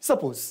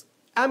 suppose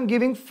I am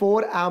giving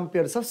 4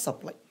 amperes of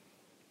supply.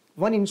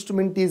 One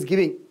instrument is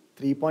giving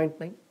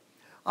 3.9.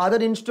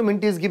 Other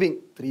instrument is giving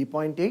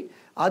 3.8.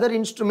 Other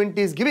instrument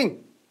is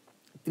giving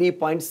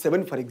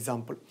 3.7, for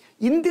example.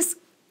 In this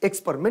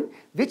experiment,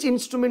 which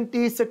instrument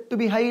is said to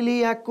be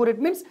highly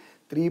accurate? Means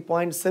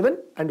 3.7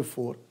 and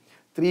 4,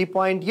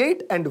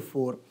 3.8 and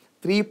 4,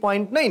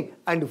 3.9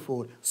 and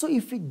 4. So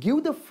if we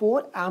give the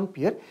 4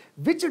 ampere,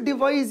 which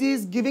device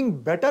is giving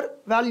better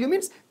value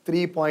means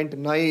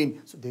 3.9.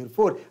 So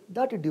therefore,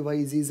 that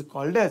device is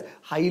called as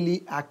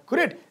highly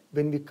accurate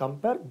when we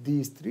compare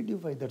these 3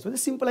 devices. That's the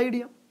simple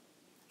idea.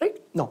 Right?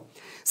 Now,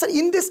 so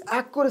in this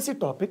accuracy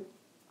topic,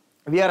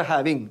 we are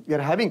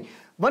having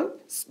one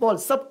small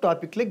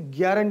subtopic like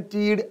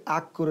guaranteed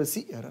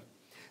accuracy error.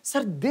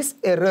 Sir, this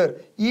error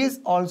is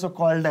also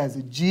called as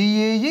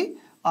GAE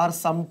or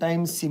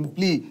sometimes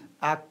simply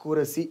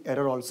accuracy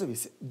error also we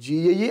say.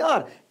 GAE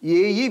or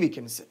AE we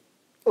can say.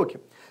 Okay.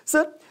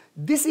 Sir,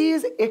 this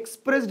is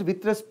expressed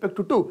with respect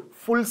to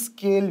full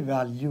scale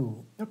value.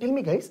 Now tell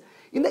me guys,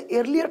 in the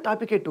earlier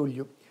topic I told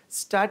you,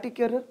 static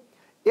error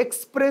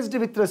expressed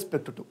with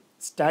respect to.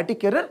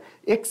 Static error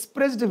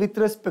expressed with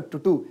respect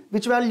to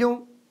which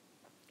value?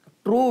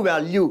 True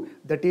value,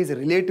 that is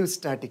relative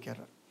static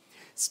error.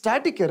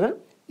 Static error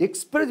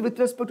expressed with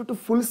respect to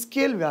full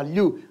scale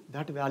value,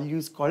 that value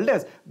is called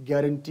as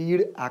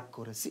guaranteed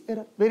accuracy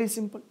error. Very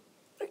simple.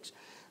 Right?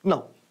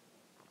 Now,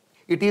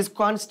 it is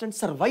constant.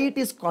 Sir, why it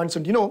is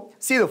constant? You know,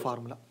 see the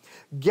formula.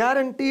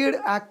 Guaranteed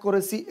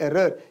accuracy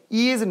error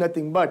is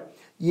nothing but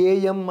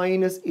AM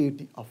minus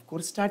AT. Of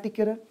course, static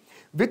error.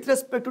 With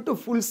respect to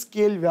full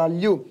scale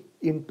value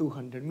into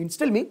 100 means,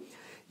 tell me,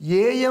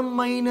 AM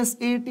minus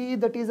AT,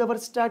 that is our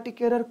static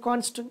error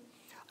constant.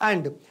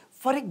 And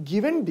for a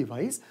given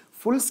device,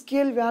 full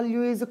scale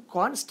value is a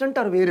constant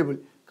or variable.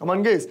 Come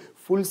on guys,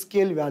 full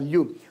scale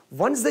value.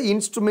 Once the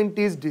instrument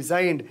is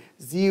designed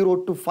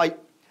 0 to 5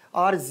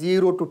 or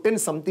 0 to 10,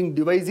 something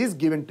device is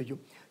given to you.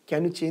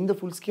 Can you change the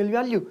full scale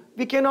value?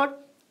 We cannot.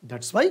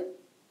 That's why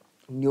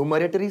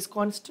numerator is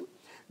constant.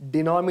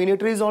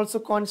 Denominator is also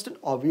constant.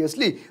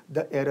 Obviously,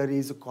 the error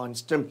is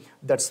constant.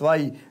 That's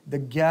why the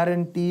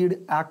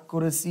guaranteed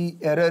accuracy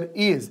error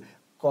is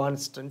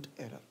constant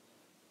error.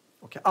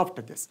 Okay,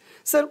 after this.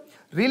 Sir,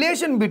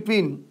 relation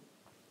between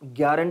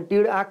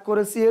guaranteed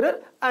accuracy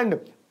error and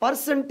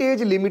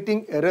percentage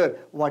limiting error,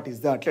 what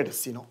is that? Let us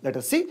see now. Let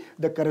us see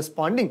the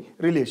corresponding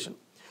relation.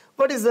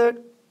 What is that?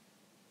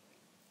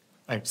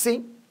 Right,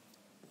 see.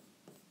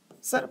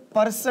 Sir,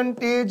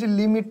 percentage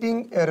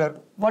limiting error,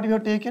 what you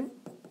have taken?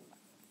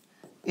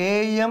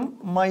 AM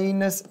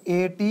minus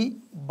AT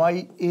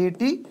by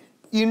AT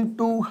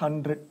into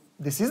 100.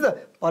 This is the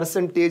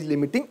percentage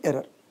limiting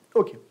error.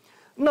 Okay.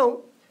 Now,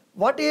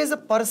 what is a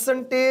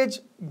percentage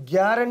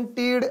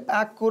guaranteed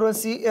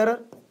accuracy error?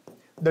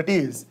 That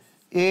is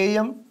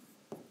AM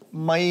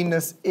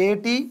minus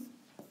AT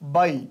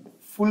by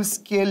full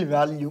scale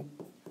value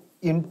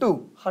into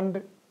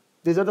 100.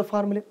 These are the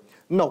formulae.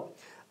 Now,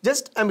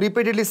 just I am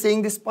repeatedly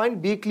saying this point,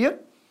 be clear.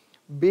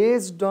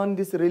 Based on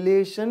this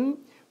relation,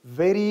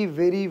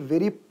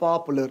 very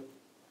popular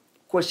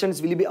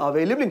questions will be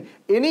available in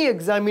any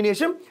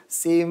examination.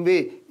 Same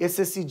way,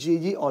 SSC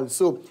JE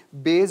also.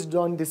 Based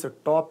on this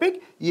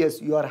topic, yes,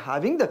 you are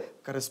having the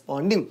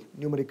corresponding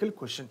numerical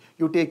question.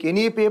 You take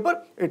any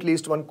paper, at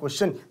least one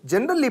question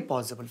generally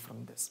possible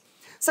from this.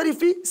 Sir, if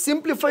we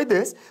simplify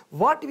this,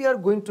 what we are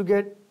going to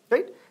get,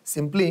 right?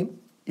 Simply,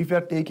 if you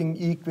are taking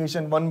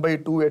equation 1 by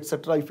 2,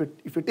 etc.,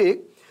 if you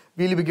take,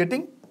 we will be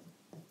getting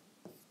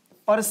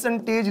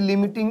percentage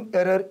limiting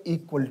error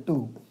equal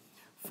to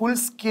full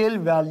scale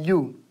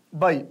value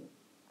by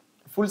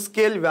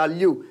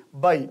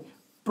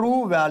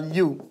true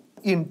value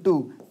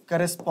into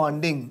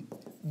corresponding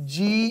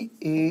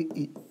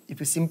GAE. If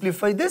you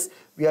simplify this,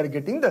 we are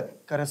getting the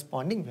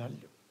corresponding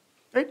value.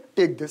 Right?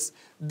 Take this.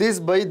 This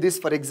by this,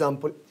 for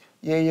example,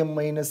 AM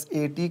minus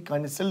AT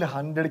cancel,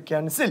 100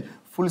 cancel,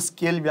 full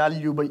scale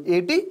value by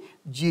AT,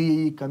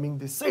 GAE coming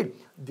this side.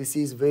 This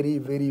is very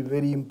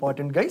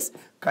important, guys.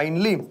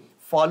 Kindly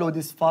follow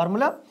this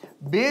formula.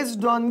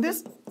 Based on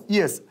this,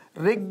 yes,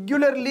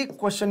 regularly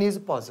question is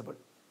possible.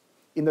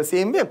 In the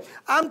same way,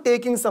 I am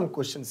taking some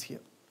questions here.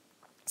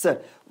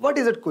 Sir, what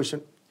is that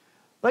question?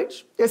 Right?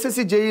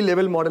 SSC JE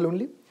level model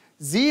only.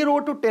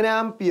 0 to 10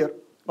 ampere.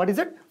 What is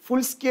it?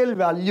 Full scale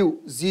value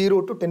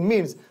 0 to 10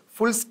 means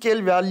full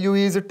scale value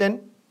is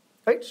 10.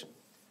 Right?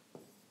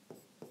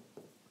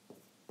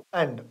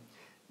 And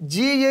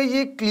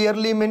GAE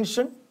clearly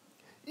mentioned.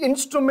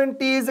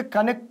 Instrument is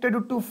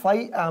connected to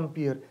 5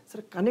 ampere.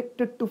 Sir,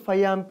 connected to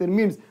 5 ampere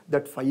means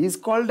that 5 is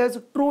called as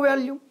true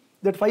value.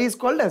 That 5 is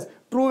called as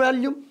true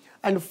value.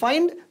 And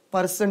find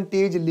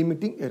percentage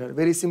limiting error.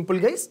 Very simple,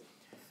 guys.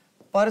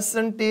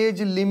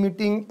 Percentage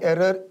limiting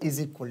error is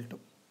equal to.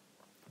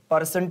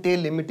 Percentage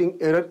limiting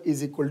error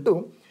is equal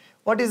to.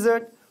 What is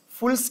that?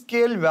 Full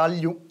scale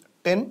value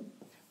 10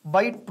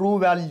 by true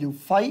value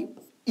 5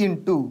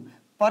 into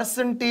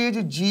percentage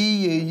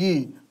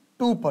GAE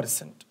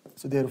 2%.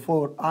 So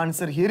therefore,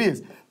 answer here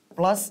is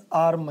plus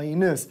or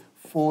minus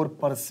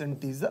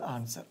 4% is the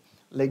answer.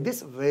 Like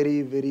this,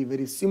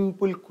 very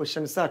simple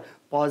questions are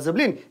possible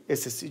in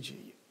SSC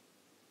JE.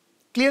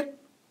 Clear?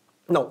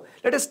 Now,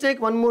 let us take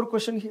one more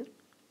question here.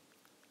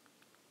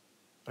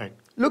 Right.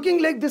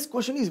 Looking like this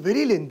question is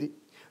very lengthy.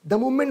 The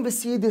moment we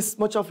see this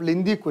much of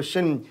lengthy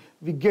question,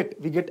 we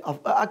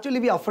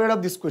afraid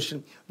of this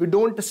question. We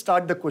don't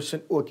start the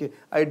question. Okay,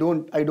 I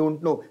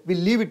don't know. We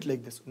leave it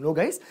like this. No,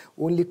 guys.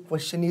 Only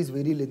question is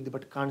very lengthy,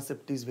 but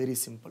concept is very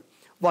simple.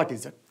 What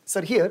is it?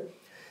 Sir, here,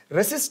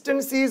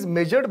 resistance is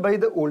measured by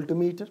the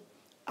voltmeter,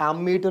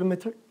 ammeter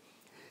method.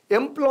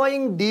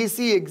 Employing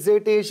DC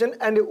excitation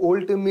and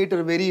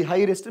voltmeter very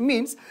high resistance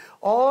means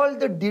all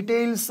the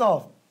details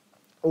of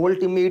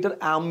voltmeter,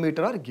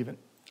 ammeter are given.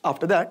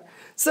 After that,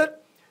 sir,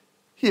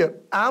 here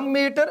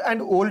ammeter and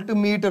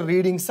voltmeter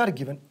readings are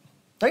given,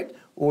 right?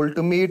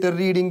 Voltmeter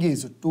reading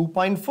is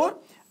 2.4,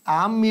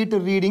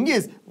 ammeter reading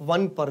is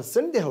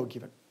 1% they have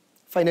given.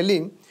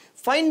 Finally,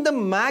 find the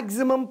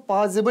maximum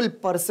possible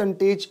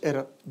percentage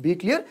error. Be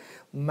clear,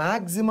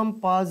 maximum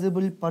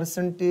possible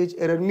percentage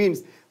error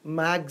means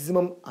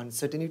maximum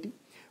uncertainty.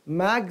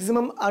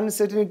 Maximum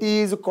uncertainty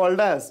is called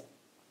as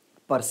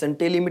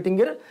percentage limiting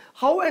error.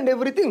 How and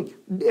everything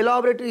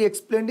elaborately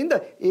explained in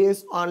the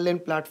AS online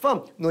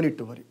platform. No need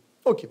to worry.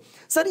 Okay.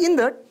 Sir, in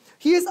that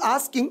he is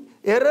asking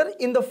error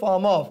in the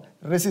form of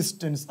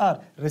resistance or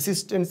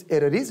resistance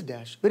error is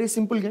dash. Very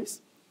simple,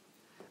 guys.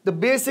 The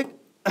basic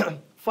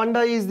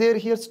funda is there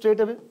here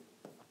straight away.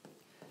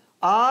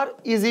 R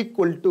is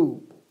equal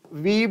to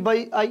V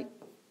by I.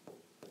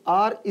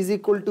 R is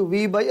equal to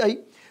V by I.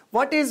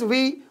 What is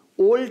V?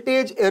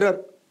 Voltage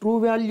error. True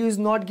value is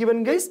not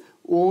given, guys.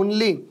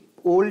 Only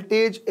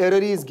voltage error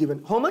is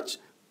given. How much?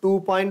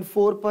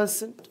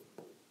 2.4%.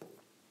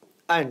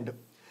 And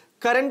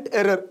current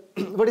error,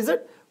 what is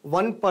it?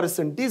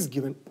 1% is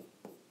given.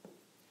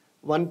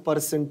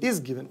 1% is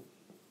given.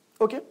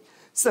 Okay.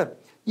 Sir,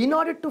 in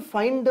order to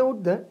find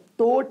out the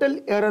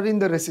total error in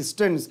the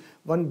resistance,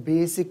 one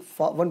basic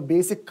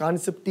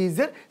concept is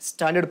there,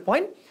 standard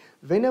point.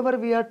 Whenever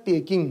we are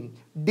taking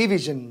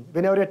division,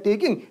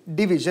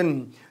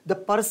 the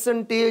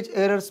percentage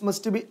errors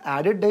must be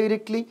added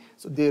directly.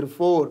 So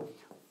therefore,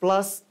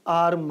 plus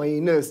or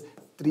minus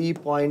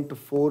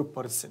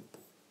 3.4%.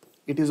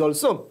 It is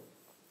also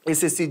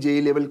SSC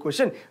JE level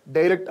question.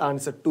 Direct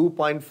answer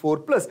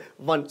 2.4 plus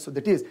 1. So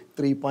that is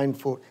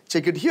 3.4.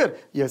 Check it here.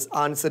 Yes,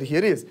 answer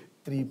here is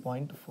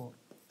 3.4.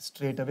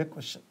 Straight away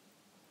question.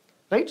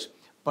 Right?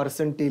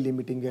 Percentage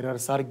limiting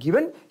errors are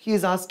given. He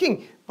is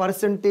asking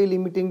percentage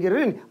limiting error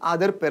in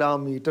other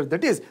parameter.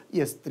 That is,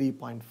 yes,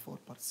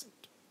 3.4%.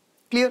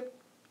 Clear?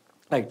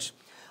 Right.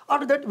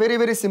 After that,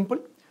 very simple.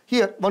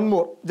 Here, one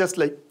more, just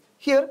like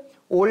here,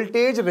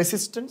 voltage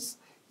resistance.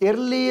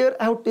 Earlier,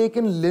 I have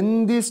taken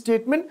lengthy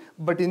statement,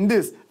 but in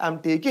this, I am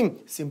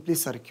taking simply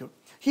circuit.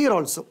 Here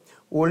also,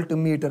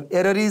 voltmeter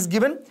error is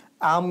given,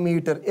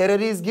 ammeter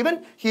error is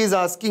given. He is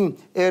asking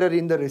error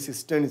in the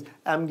resistance.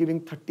 I am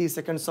giving 30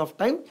 seconds of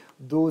time.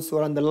 Those who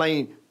are on the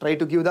line, try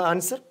to give the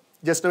answer.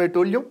 Just now I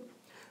told you.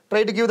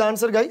 Try to give the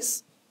answer,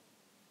 guys.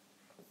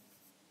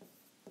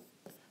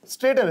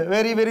 Straight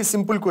away, very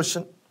simple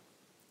question.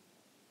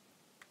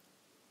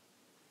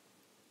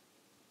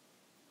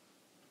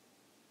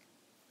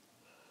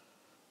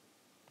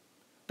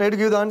 Try to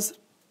give the answer.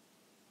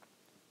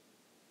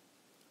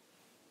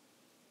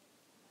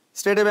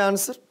 Straight away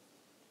answer.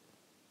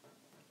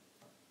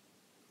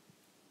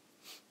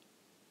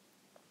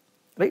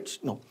 Right?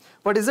 No.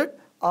 What is it?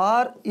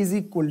 R is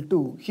equal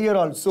to, here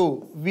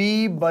also,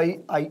 V by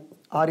I.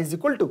 R is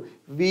equal to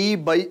V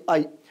by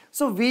I.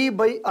 So V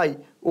by I,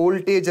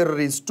 voltage error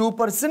is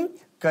 2%,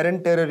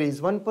 current error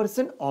is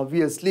 1%.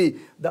 Obviously,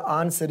 the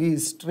answer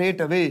is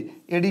straight away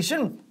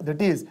addition,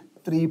 that is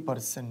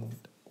 3%.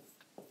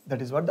 That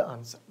is what the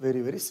answer.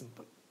 Very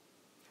simple.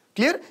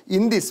 Clear?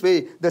 In this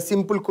way, the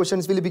simple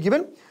questions will be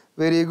given.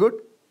 Very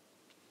good.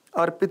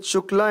 Arpit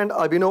Shukla and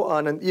Abhinav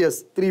Anand.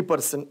 Yes,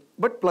 3%.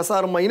 But plus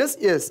or minus,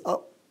 yes.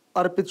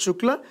 Arpit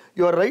Shukla,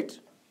 you are right.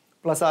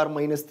 Plus or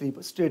minus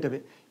 3%. Straight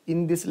away.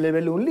 In this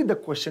level only the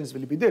questions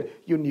will be there.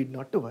 You need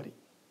not to worry.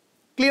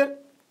 Clear?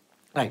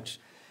 Right.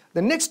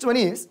 The next one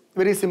is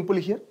very simple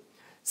here.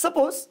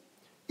 Suppose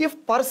if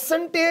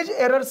percentage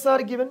errors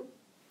are given,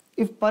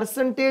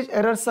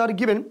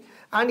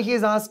 and he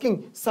is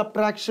asking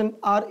subtraction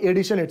or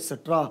addition,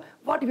 etc.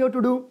 What we have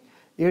to do?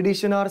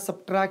 Addition or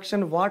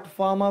subtraction, what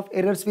form of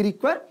errors we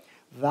require?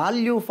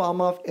 Value form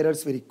of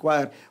errors we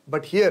require.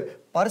 But here,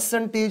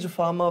 percentage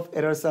form of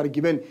errors are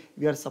given.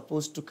 We are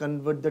supposed to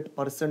convert that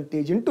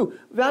percentage into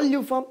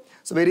value form.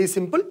 So very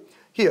simple.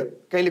 Here,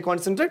 kindly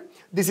concentrate.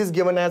 This is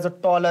given as a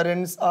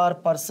tolerance or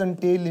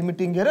percentage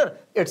limiting error,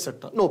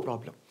 etc. No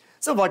problem.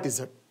 So what is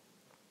it?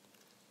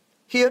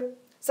 Here,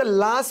 so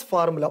loss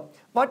formula.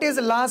 What is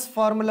loss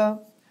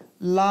formula?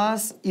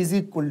 Loss is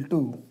equal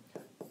to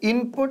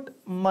input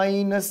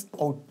minus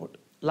output.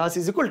 Loss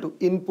is equal to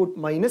input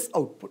minus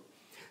output.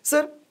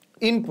 Sir,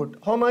 input,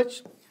 how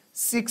much?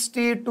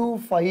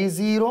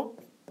 6250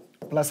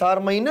 plus or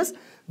minus.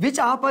 Which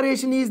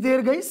operation is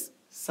there, guys?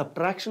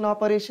 Subtraction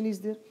operation is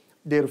there.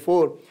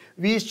 Therefore,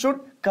 we should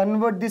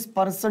convert this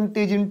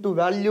percentage into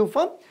value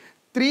form.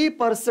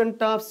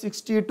 3% of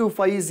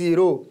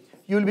 6250.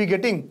 You will be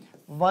getting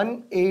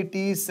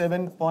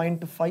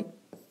 187.5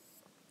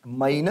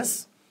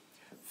 minus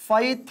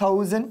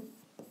 5000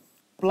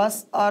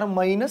 plus or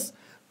minus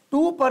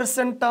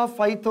 2% of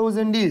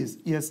 5000 is,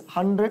 yes,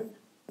 100.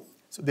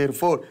 So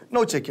therefore,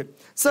 now check it.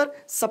 Sir,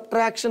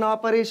 subtraction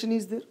operation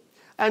is there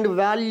and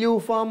value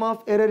form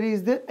of error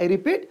is there. I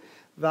repeat,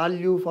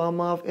 value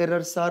form of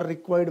errors are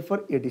required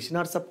for addition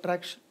or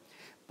subtraction.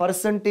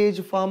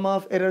 Percentage form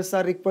of errors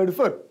are required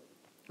for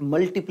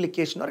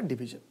multiplication or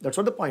division. That's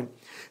what the point.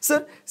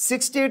 Sir,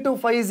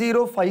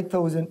 6250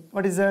 5000.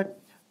 What is that?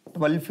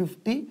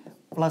 1250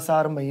 plus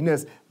or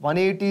minus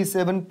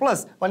 187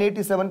 plus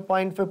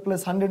 187.5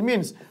 plus 100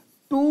 means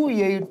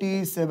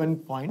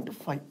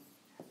 287.5.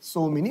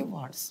 So many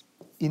watts.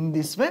 In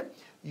this way,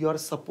 you are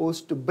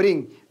supposed to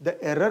bring the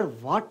error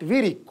what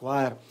we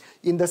require.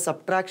 In the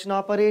subtraction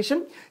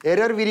operation,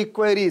 error we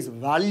require is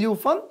value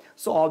form.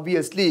 So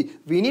obviously,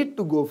 we need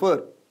to go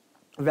for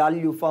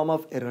value form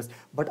of errors.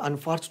 But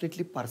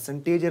unfortunately,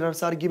 percentage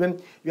errors are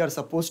given. We are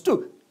supposed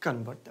to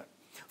convert that.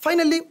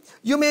 Finally,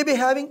 you may be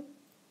having,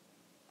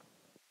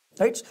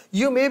 right?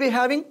 You may be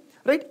having,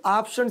 right,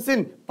 options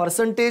in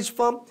percentage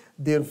form.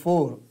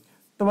 Therefore,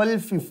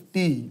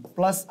 1250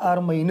 plus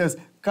or minus,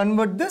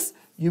 convert this,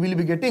 you will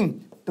be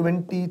getting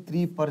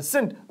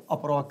 23%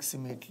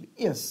 approximately.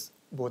 Yes,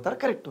 both are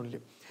correct only.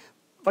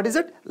 What is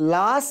it?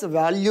 Last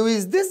value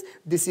is this.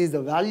 This is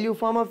the value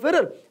form of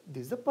error.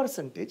 This is the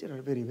percentage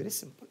error. Very, very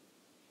simple.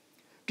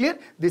 Clear?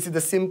 This is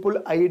the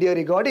simple idea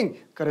regarding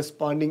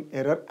corresponding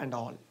error and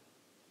all.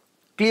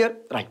 Clear?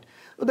 Right.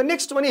 So the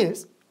next one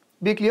is,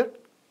 be clear.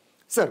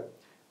 Sir,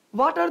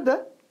 what are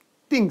the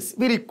things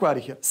we require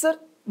here? Sir,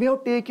 we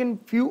have taken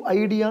few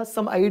ideas,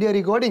 some idea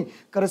regarding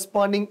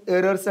corresponding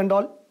errors and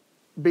all.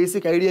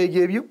 Basic idea I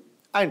gave you.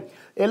 And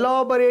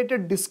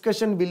elaborated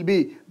discussion will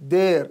be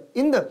there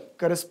in the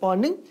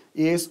corresponding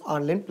ACE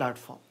online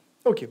platform.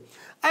 Okay.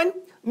 And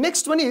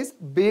next one is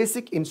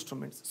basic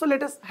instruments. So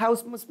let us have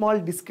some small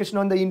discussion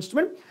on the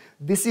instrument.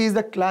 This is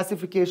the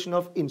classification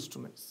of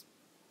instruments.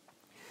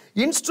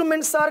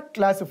 Instruments are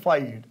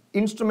classified.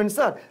 Instruments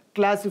are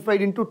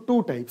classified into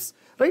two types,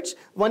 right?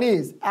 One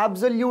is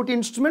absolute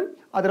instrument,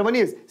 other one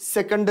is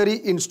secondary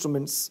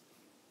instruments.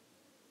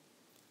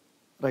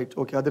 Right,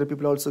 okay, other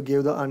people also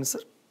gave the answer.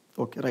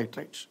 Okay,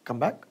 right, come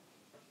back.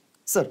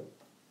 Sir,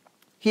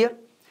 here,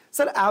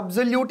 sir,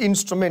 absolute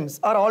instruments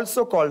are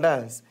also called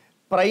as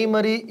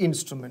primary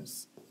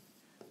instruments.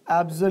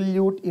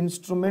 Absolute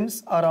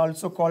instruments are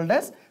also called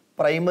as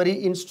primary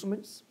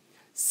instruments.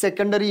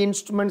 Secondary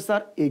instruments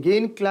are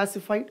again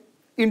classified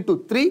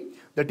into three,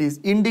 that is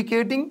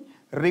indicating,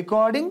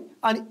 recording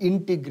and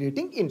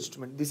integrating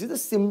instrument. This is the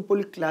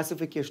simple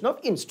classification of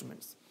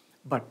instruments.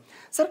 But,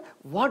 sir,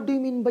 what do you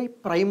mean by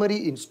primary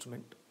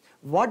instrument?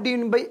 What do you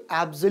mean by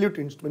absolute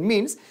instrument?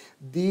 Means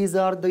these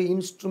are the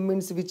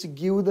instruments which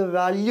give the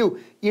value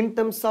in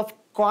terms of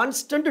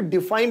constant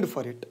defined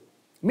for it.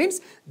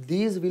 Means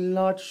these will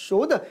not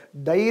show the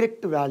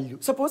direct value.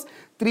 Suppose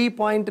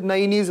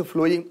 3.9 is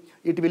flowing.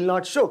 It will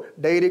not show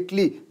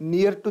directly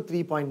near to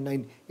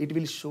 3.9. It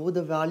will show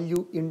the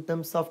value in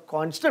terms of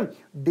constant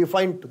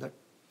defined to that.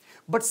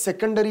 But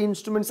secondary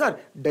instruments are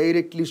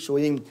directly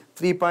showing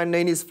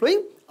 3.9 is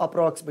flowing,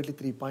 approximately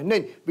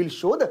 3.9 will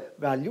show the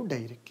value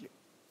directly.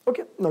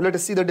 Okay, now let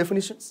us see the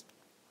definitions.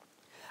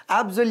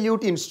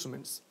 Absolute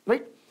instruments,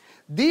 right?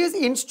 These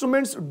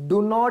instruments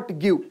do not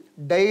give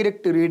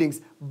direct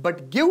readings,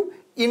 but give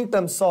in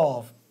terms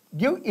of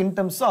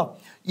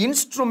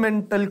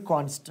instrumental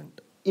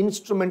constant.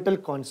 Instrumental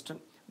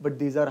constant, but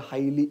these are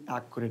highly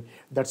accurate.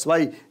 That's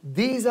why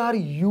these are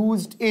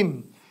used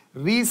in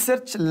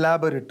research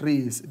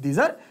laboratories. These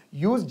are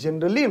used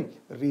generally in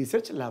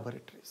research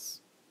laboratories.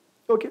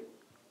 Okay.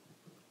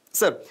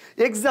 Sir,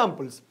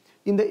 examples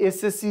in the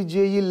SSC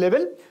JE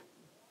level,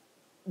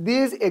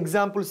 these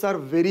examples are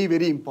very,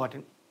 very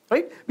important,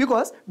 right?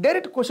 Because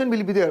direct question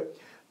will be there.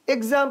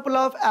 Example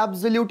of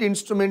absolute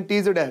instrument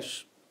is a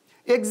dash.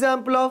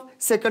 Example of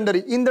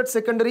secondary, in that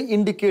secondary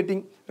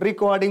indicating,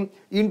 recording,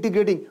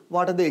 integrating,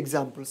 what are the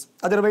examples?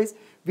 Otherwise,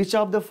 which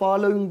of the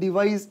following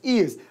device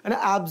is an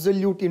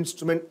absolute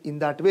instrument? In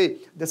that way,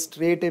 the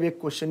straight away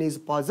question is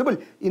possible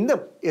in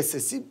the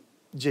SSC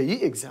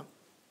JE exam.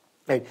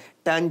 Right?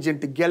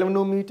 Tangent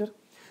galvanometer,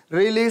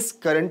 relays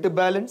current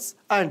balance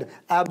and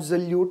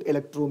absolute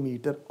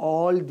electrometer.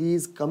 All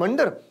these come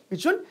under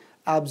which one?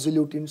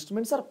 Absolute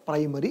instruments are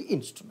primary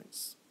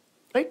instruments.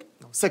 Right?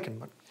 Now, second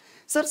one.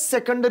 Sir,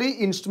 secondary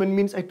instrument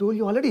means, I told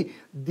you already,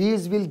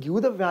 these will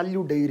give the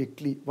value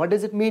directly. What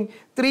does it mean?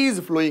 3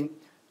 is flowing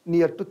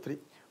near to 3.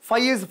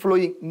 5 is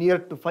flowing near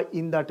to 5.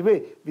 In that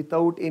way,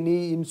 without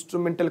any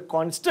instrumental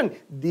constant,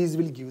 these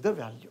will give the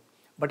value.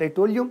 But I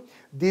told you,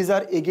 these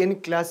are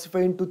again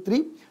classified into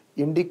 3,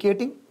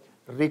 indicating,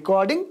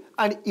 recording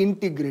and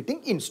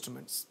integrating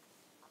instruments.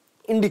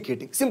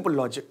 Indicating, simple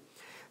logic.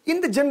 In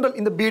the general,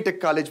 in the BTech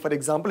college, for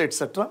example,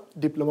 etc.,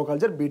 diploma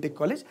college or BTech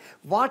college,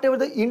 whatever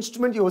the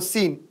instrument you have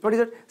seen, what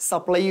is it?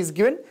 Supply is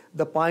given,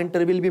 the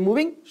pointer will be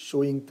moving,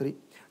 showing 3.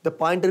 The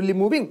pointer will be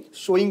moving,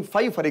 showing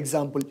 5, for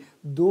example.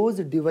 Those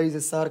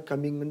devices are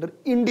coming under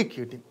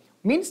indicating.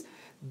 Means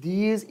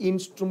these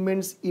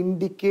instruments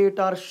indicate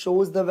or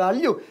shows the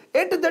value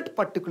at that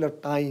particular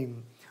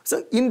time.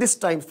 So in this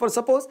time, for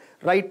suppose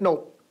right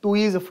now 2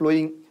 is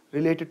flowing,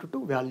 related to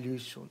 2, value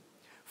is shown.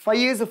 5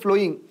 is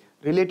flowing,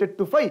 related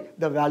to 5,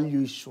 the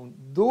value is shown.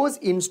 Those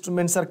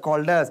instruments are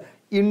called as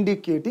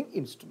indicating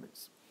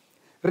instruments.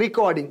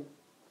 Recording,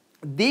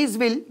 these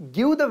will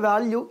give the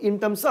value in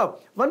terms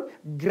of one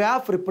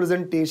graph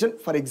representation,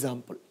 for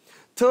example.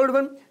 Third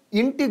one,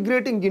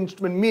 integrating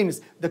instrument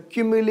means the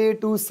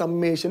cumulative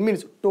summation,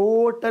 means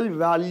total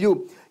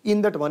value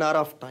in that 1 hour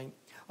of time,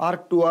 or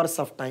 2 hours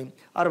of time,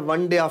 or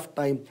 1 day of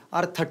time,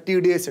 or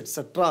 30 days,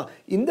 etc.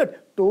 In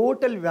that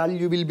total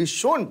value will be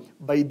shown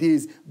by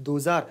these.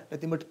 Those are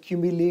nothing but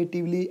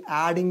cumulatively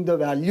adding the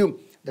value.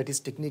 That is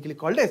technically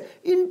called as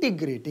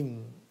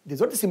integrating. This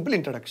was the simple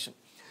introduction.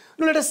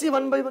 Now let us see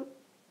one by one.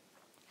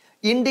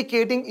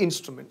 Indicating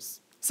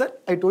instruments. Sir,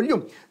 I told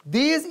you,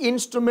 these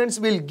instruments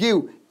will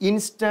give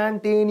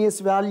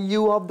instantaneous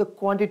value of the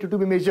quantity to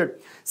be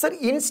measured. Sir,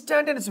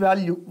 instantaneous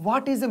value,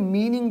 what is the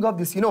meaning of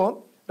this? You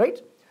know,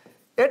 right?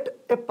 At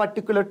a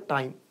particular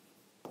time,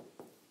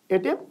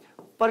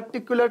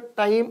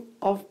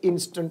 of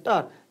instant,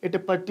 or at a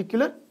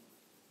particular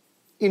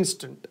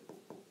instant.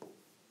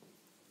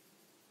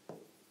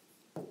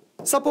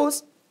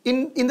 Suppose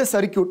in the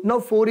circuit, now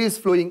 4 is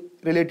flowing,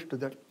 related to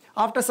that.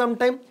 After some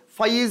time,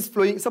 5 is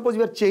flowing. Suppose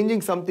we are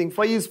changing something,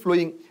 5 is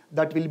flowing,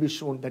 that will be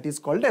shown. That is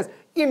called as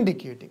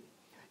indicating.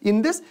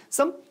 In this,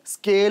 some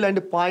scale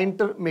and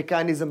pointer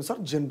mechanisms are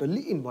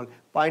generally involved.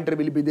 Pointer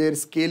will be there,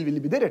 scale will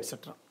be there,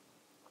 etc.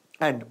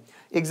 And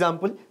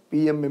example,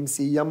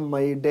 PMMC,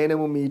 MI,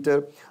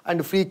 dynamometer,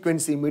 and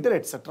frequency meter,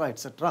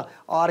 etc.,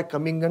 are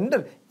coming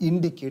under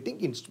indicating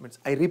instruments.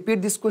 I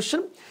repeat this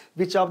question: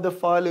 which of the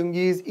following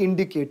is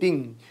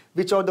indicating?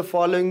 Which of the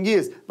following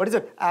is, what is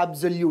it,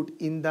 absolute?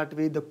 In that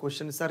way, the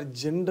questions are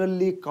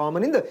generally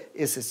common in the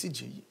SSC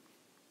JE.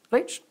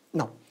 Right?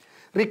 Now,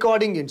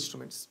 recording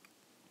instruments.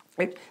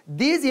 Right?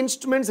 These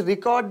instruments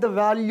record the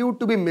value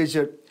to be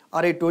measured,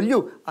 or I told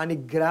you, on a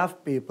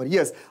graph paper,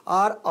 yes,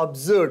 are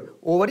observed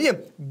over a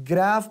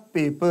graph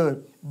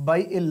paper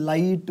by a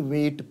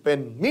lightweight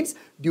pen. Means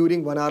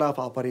during 1 hour of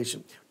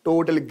operation,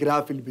 total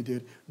graph will be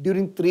there.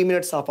 During 3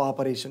 minutes of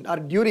operation, or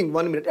during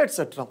 1 minute,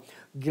 etc.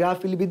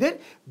 Graph will be there.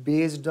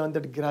 Based on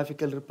that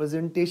graphical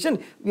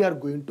representation, we are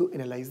going to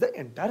analyze the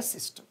entire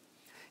system.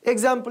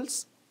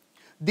 Examples.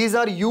 These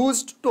are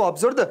used to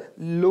observe the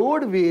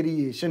load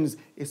variations,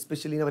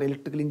 especially in our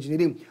electrical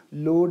engineering.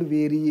 Load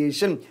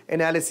variation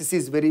analysis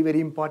is very, very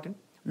important.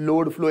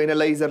 Load flow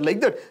analyzer like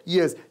that.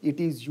 Yes, it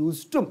is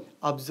used to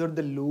observe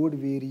the load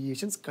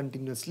variations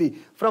continuously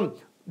from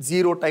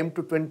 0 time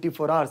to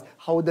 24 hours.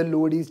 How the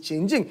load is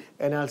changing,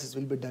 analysis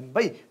will be done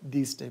by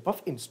these type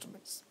of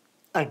instruments.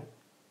 And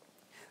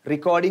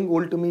recording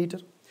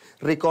voltmeter,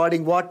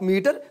 recording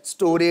wattmeter,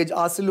 storage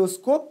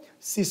oscilloscope,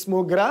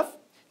 seismograph,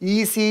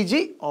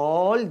 ECG,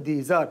 all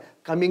these are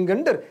coming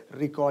under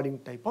recording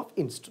type of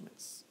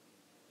instruments.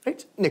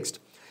 Right? Next,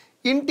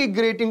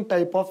 integrating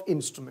type of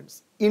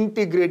instruments.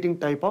 Integrating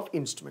type of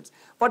instruments.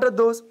 What are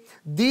those?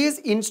 These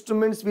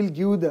instruments will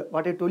give the,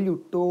 what I told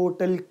you,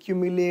 total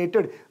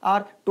cumulated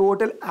or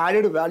total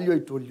added value I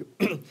told you,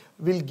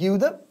 will give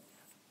the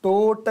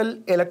total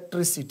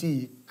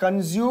electricity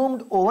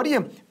consumed over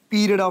a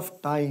period of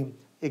time.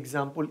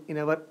 Example, in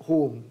our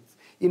homes.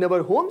 In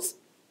our homes,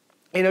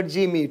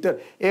 energy meter,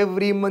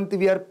 every month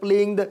we are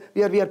paying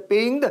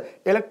the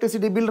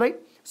electricity bill, right?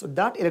 So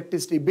that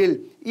electricity bill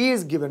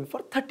is given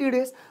for 30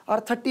 days or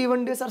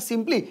 31 days or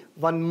simply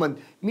 1 month.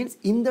 Means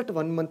in that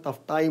 1 month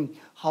of time,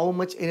 how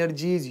much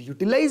energy is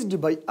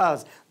utilized by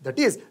us, that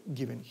is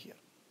given here.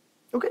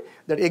 Okay,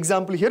 that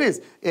example here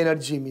is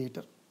energy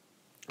meter,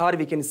 or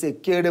we can say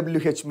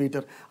kWh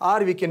meter,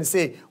 or we can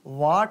say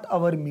watt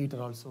hour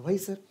meter also. Why,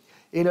 sir?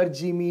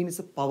 Energy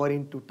means power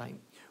into time.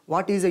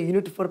 What is a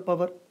unit for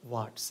power?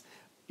 Watts.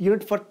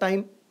 Unit for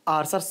time,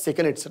 hours or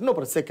second, etc. No,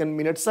 per second,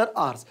 minutes or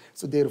hours.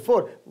 So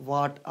therefore,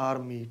 watt hour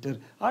meter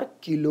or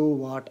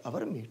kilowatt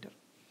hour meter.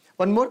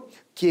 One more,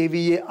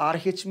 kVA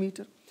RH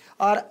meter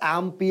or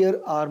ampere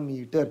hour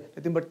meter.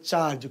 Nothing but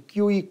charge.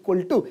 Q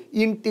equal to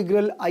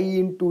integral I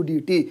into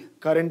dt.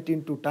 Current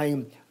into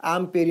time.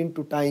 Ampere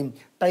into time.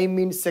 Time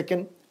means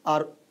second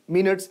or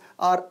minutes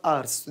or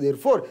hours. So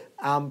therefore,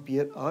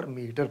 ampere hour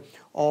meter.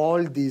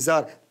 All these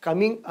are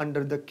coming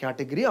under the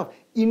category of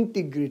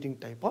integrating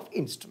type of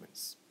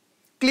instruments.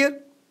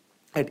 Clear?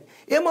 Right.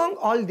 Among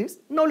all this,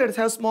 now let us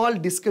have small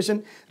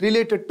discussion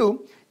related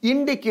to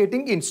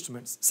indicating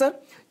instruments. Sir,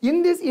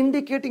 in these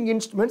indicating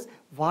instruments,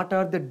 what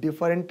are the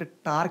different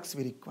torques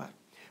we require?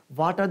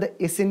 What are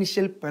the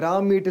essential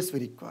parameters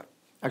we require?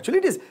 Actually,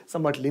 it is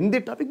somewhat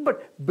lengthy topic,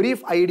 but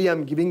brief idea I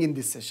am giving in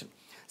this session.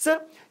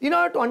 Sir, in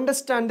order to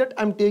understand that,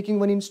 I am taking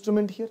one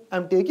instrument here. I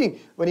am taking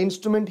one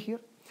instrument here.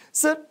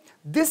 Sir,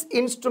 this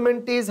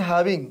instrument is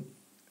having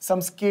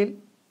some scale.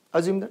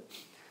 Assume that.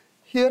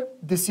 Here,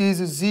 this is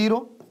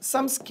 0.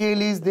 Some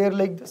scale is there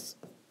like this.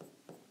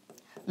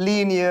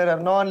 Linear or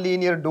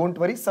non-linear, don't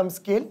worry, some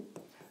scale.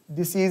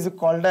 This is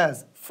called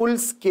as full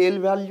scale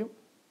value.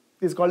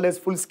 This is called as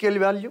full scale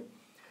value.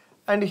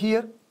 And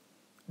here,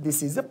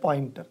 this is a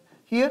pointer.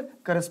 Here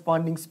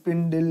corresponding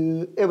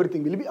spindle,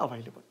 everything will be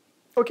available.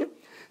 Okay.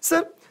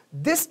 Sir,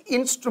 this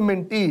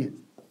instrument is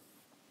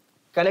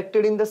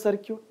connected in the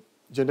circuit.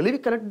 Generally we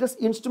connect this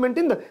instrument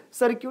in the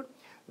circuit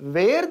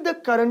where the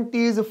current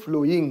is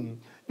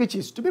flowing, which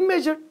is to be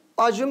measured.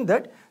 Assume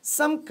that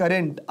some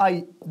current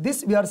I,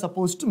 this we are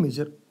supposed to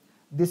measure.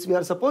 This we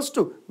are supposed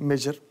to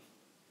measure.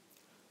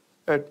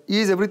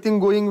 Is everything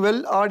going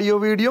well? Audio,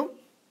 video?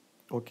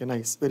 Okay,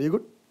 nice, very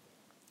good.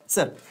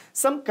 Sir,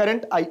 some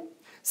current I.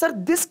 Sir,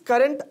 this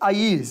current I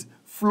is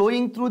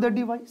flowing through the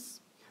device.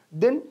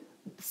 Then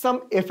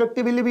some effect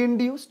will be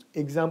induced.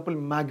 Example,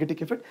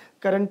 magnetic effect.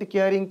 Current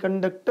carrying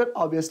conductor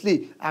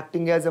obviously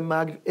acting as a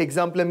magnet.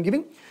 Example I am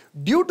giving.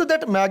 Due to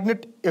that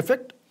magnet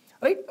effect,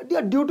 right?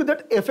 Yeah, due to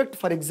that effect,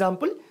 for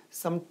example,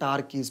 some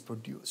torque is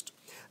produced.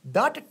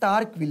 That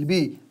torque will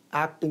be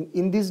acting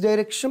in this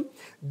direction.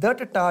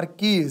 That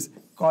torque is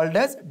called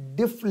as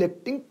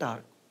deflecting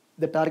torque.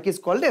 The torque is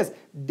called as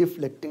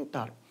deflecting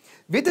torque.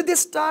 With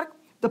this torque,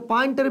 the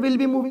pointer will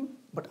be moving.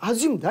 But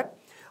assume that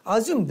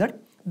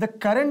the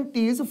current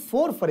is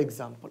 4, for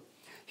example.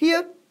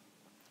 Here,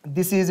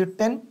 this is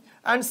 10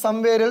 and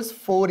somewhere else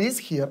 4 is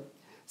here.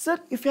 Sir,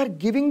 if you are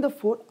giving the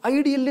 4,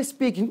 ideally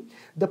speaking,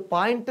 the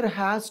pointer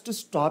has to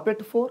stop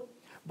at 4.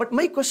 But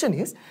my question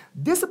is,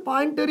 this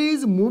pointer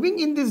is moving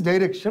in this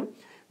direction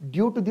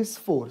due to this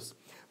force.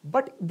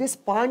 But this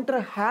pointer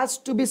has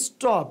to be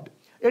stopped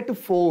at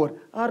 4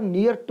 or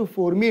near to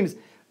 4 means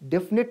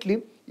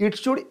definitely it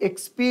should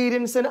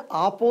experience an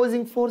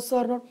opposing force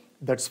or not.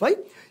 That's why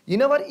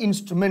in our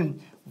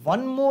instrument,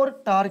 one more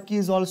torque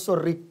is also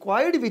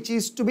required, which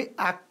is to be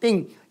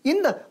acting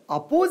in the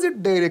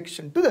opposite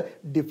direction to the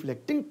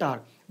deflecting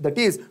torque. That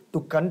is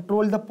to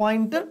control the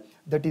pointer,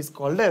 that is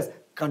called as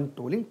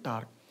controlling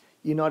torque.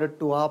 In order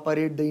to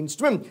operate the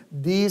instrument,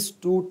 these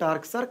two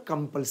torques are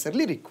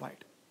compulsorily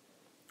required.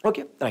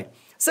 Okay, right.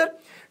 Sir,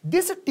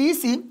 this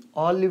TC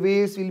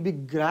always will be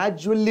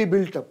gradually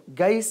built up.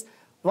 Guys,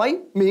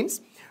 why?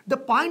 Means the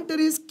pointer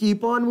is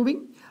keep on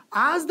moving.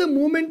 As the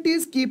movement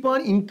is keep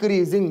on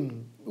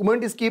increasing,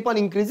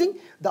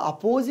 the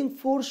opposing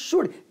force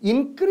should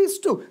increase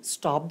to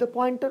stop the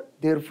pointer.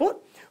 Therefore,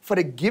 for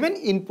a given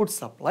input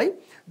supply,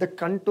 the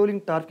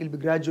controlling torque will be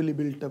gradually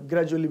built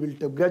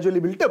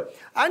up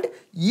and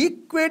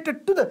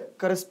equated to the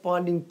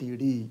corresponding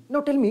TD. Now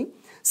tell me,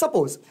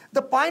 suppose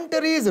the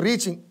pointer is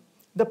reaching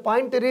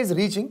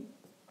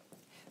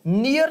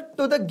near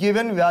to the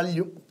given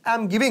value. I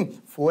am giving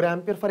 4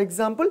 ampere for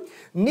example.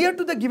 Near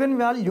to the given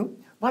value,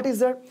 what is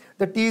that?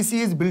 The TC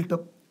is built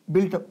up.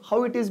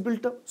 How it is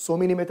built up? So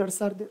many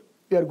methods are there.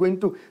 We are going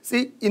to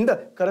see in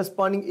the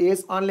corresponding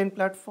AS online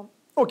platform.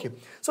 Okay.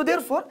 So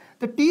therefore,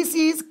 the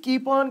TC is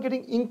keep on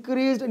getting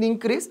increased and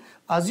increased.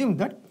 Assume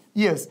that,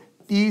 yes,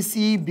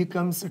 TC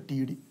becomes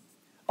TD.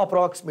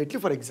 Approximately,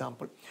 for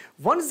example.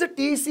 Once the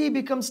TC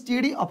becomes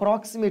TD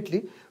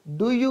approximately,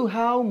 do you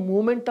have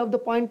movement of the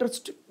pointer?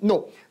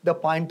 No. The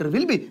pointer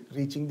will be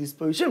reaching this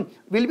position,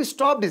 will be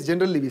stopped is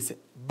generally we say.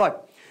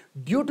 But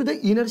due to the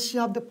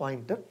inertia of the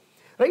pointer,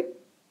 right?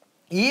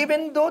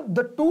 Even though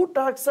the two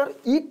torques are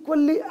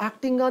equally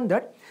acting on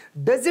that,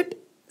 does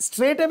it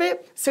straight away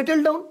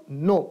settle down?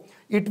 No.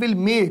 It will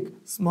make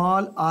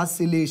small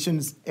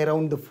oscillations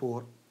around the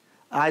 4.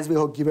 As we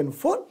have given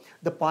 4,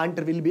 the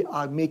pointer will be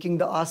making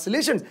the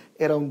oscillations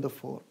around the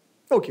 4.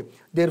 Okay.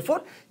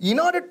 Therefore, in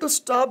order to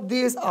stop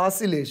these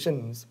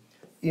oscillations,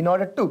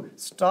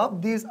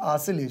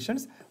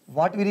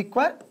 what we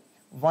require?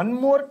 One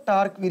more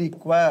torque we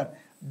require.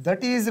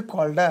 That is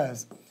called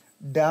as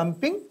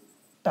damping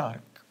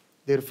torque.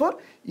 Therefore,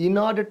 in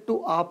order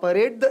to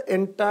operate the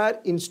entire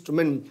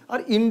instrument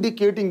or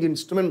indicating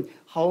instrument,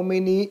 how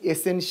many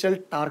essential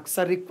torques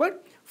are required?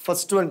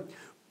 First one,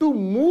 to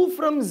move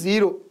from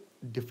 0,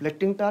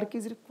 deflecting torque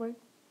is required.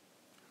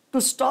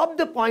 To stop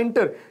the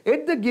pointer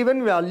at the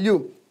given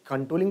value,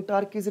 controlling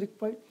torque is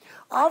required.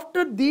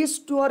 After these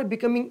two are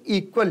becoming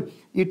equal,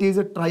 it is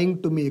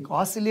trying to make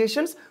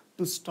oscillations.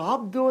 To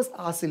stop those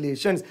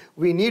oscillations,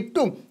 we need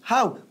to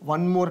have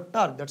one more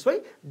torque. That's why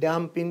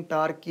damping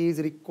torque is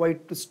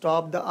required to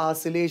stop the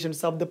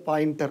oscillations of the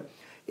pointer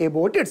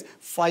about its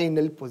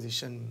final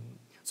position.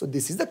 So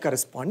this is the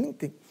corresponding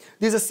thing.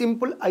 This is a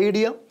simple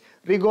idea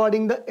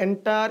regarding the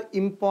entire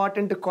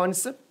important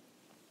concept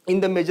in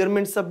the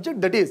measurement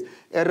subject, that is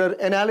error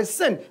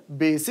analysis and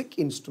basic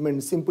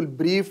instrument. Simple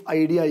brief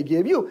idea I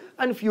gave you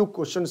and few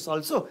questions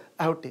also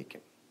I have taken.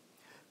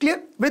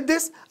 Clear? With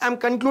this, I am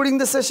concluding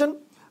the session.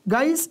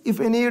 Guys,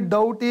 if any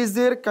doubt is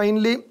there,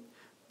 kindly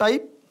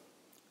type.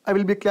 I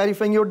will be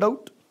clarifying your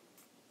doubt.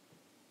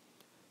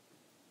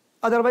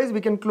 Otherwise, we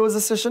can close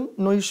the session,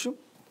 no issue.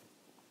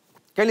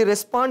 Kindly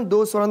respond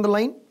those who are on the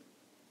line.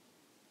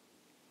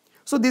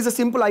 So this is a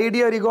simple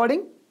idea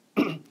regarding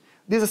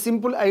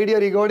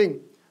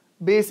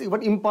basic,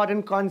 one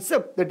important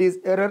concept, that is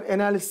error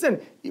analysis and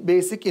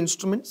basic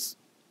instruments.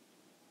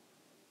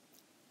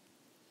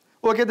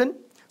 Okay then.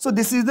 So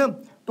this is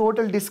the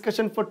total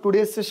discussion for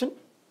today's session.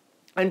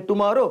 And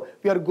tomorrow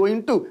we are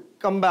going to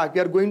come back.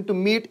 We are going to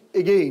meet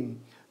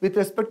again with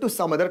respect to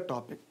some other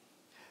topic.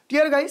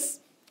 Clear, guys?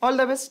 All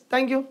the best.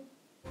 Thank you.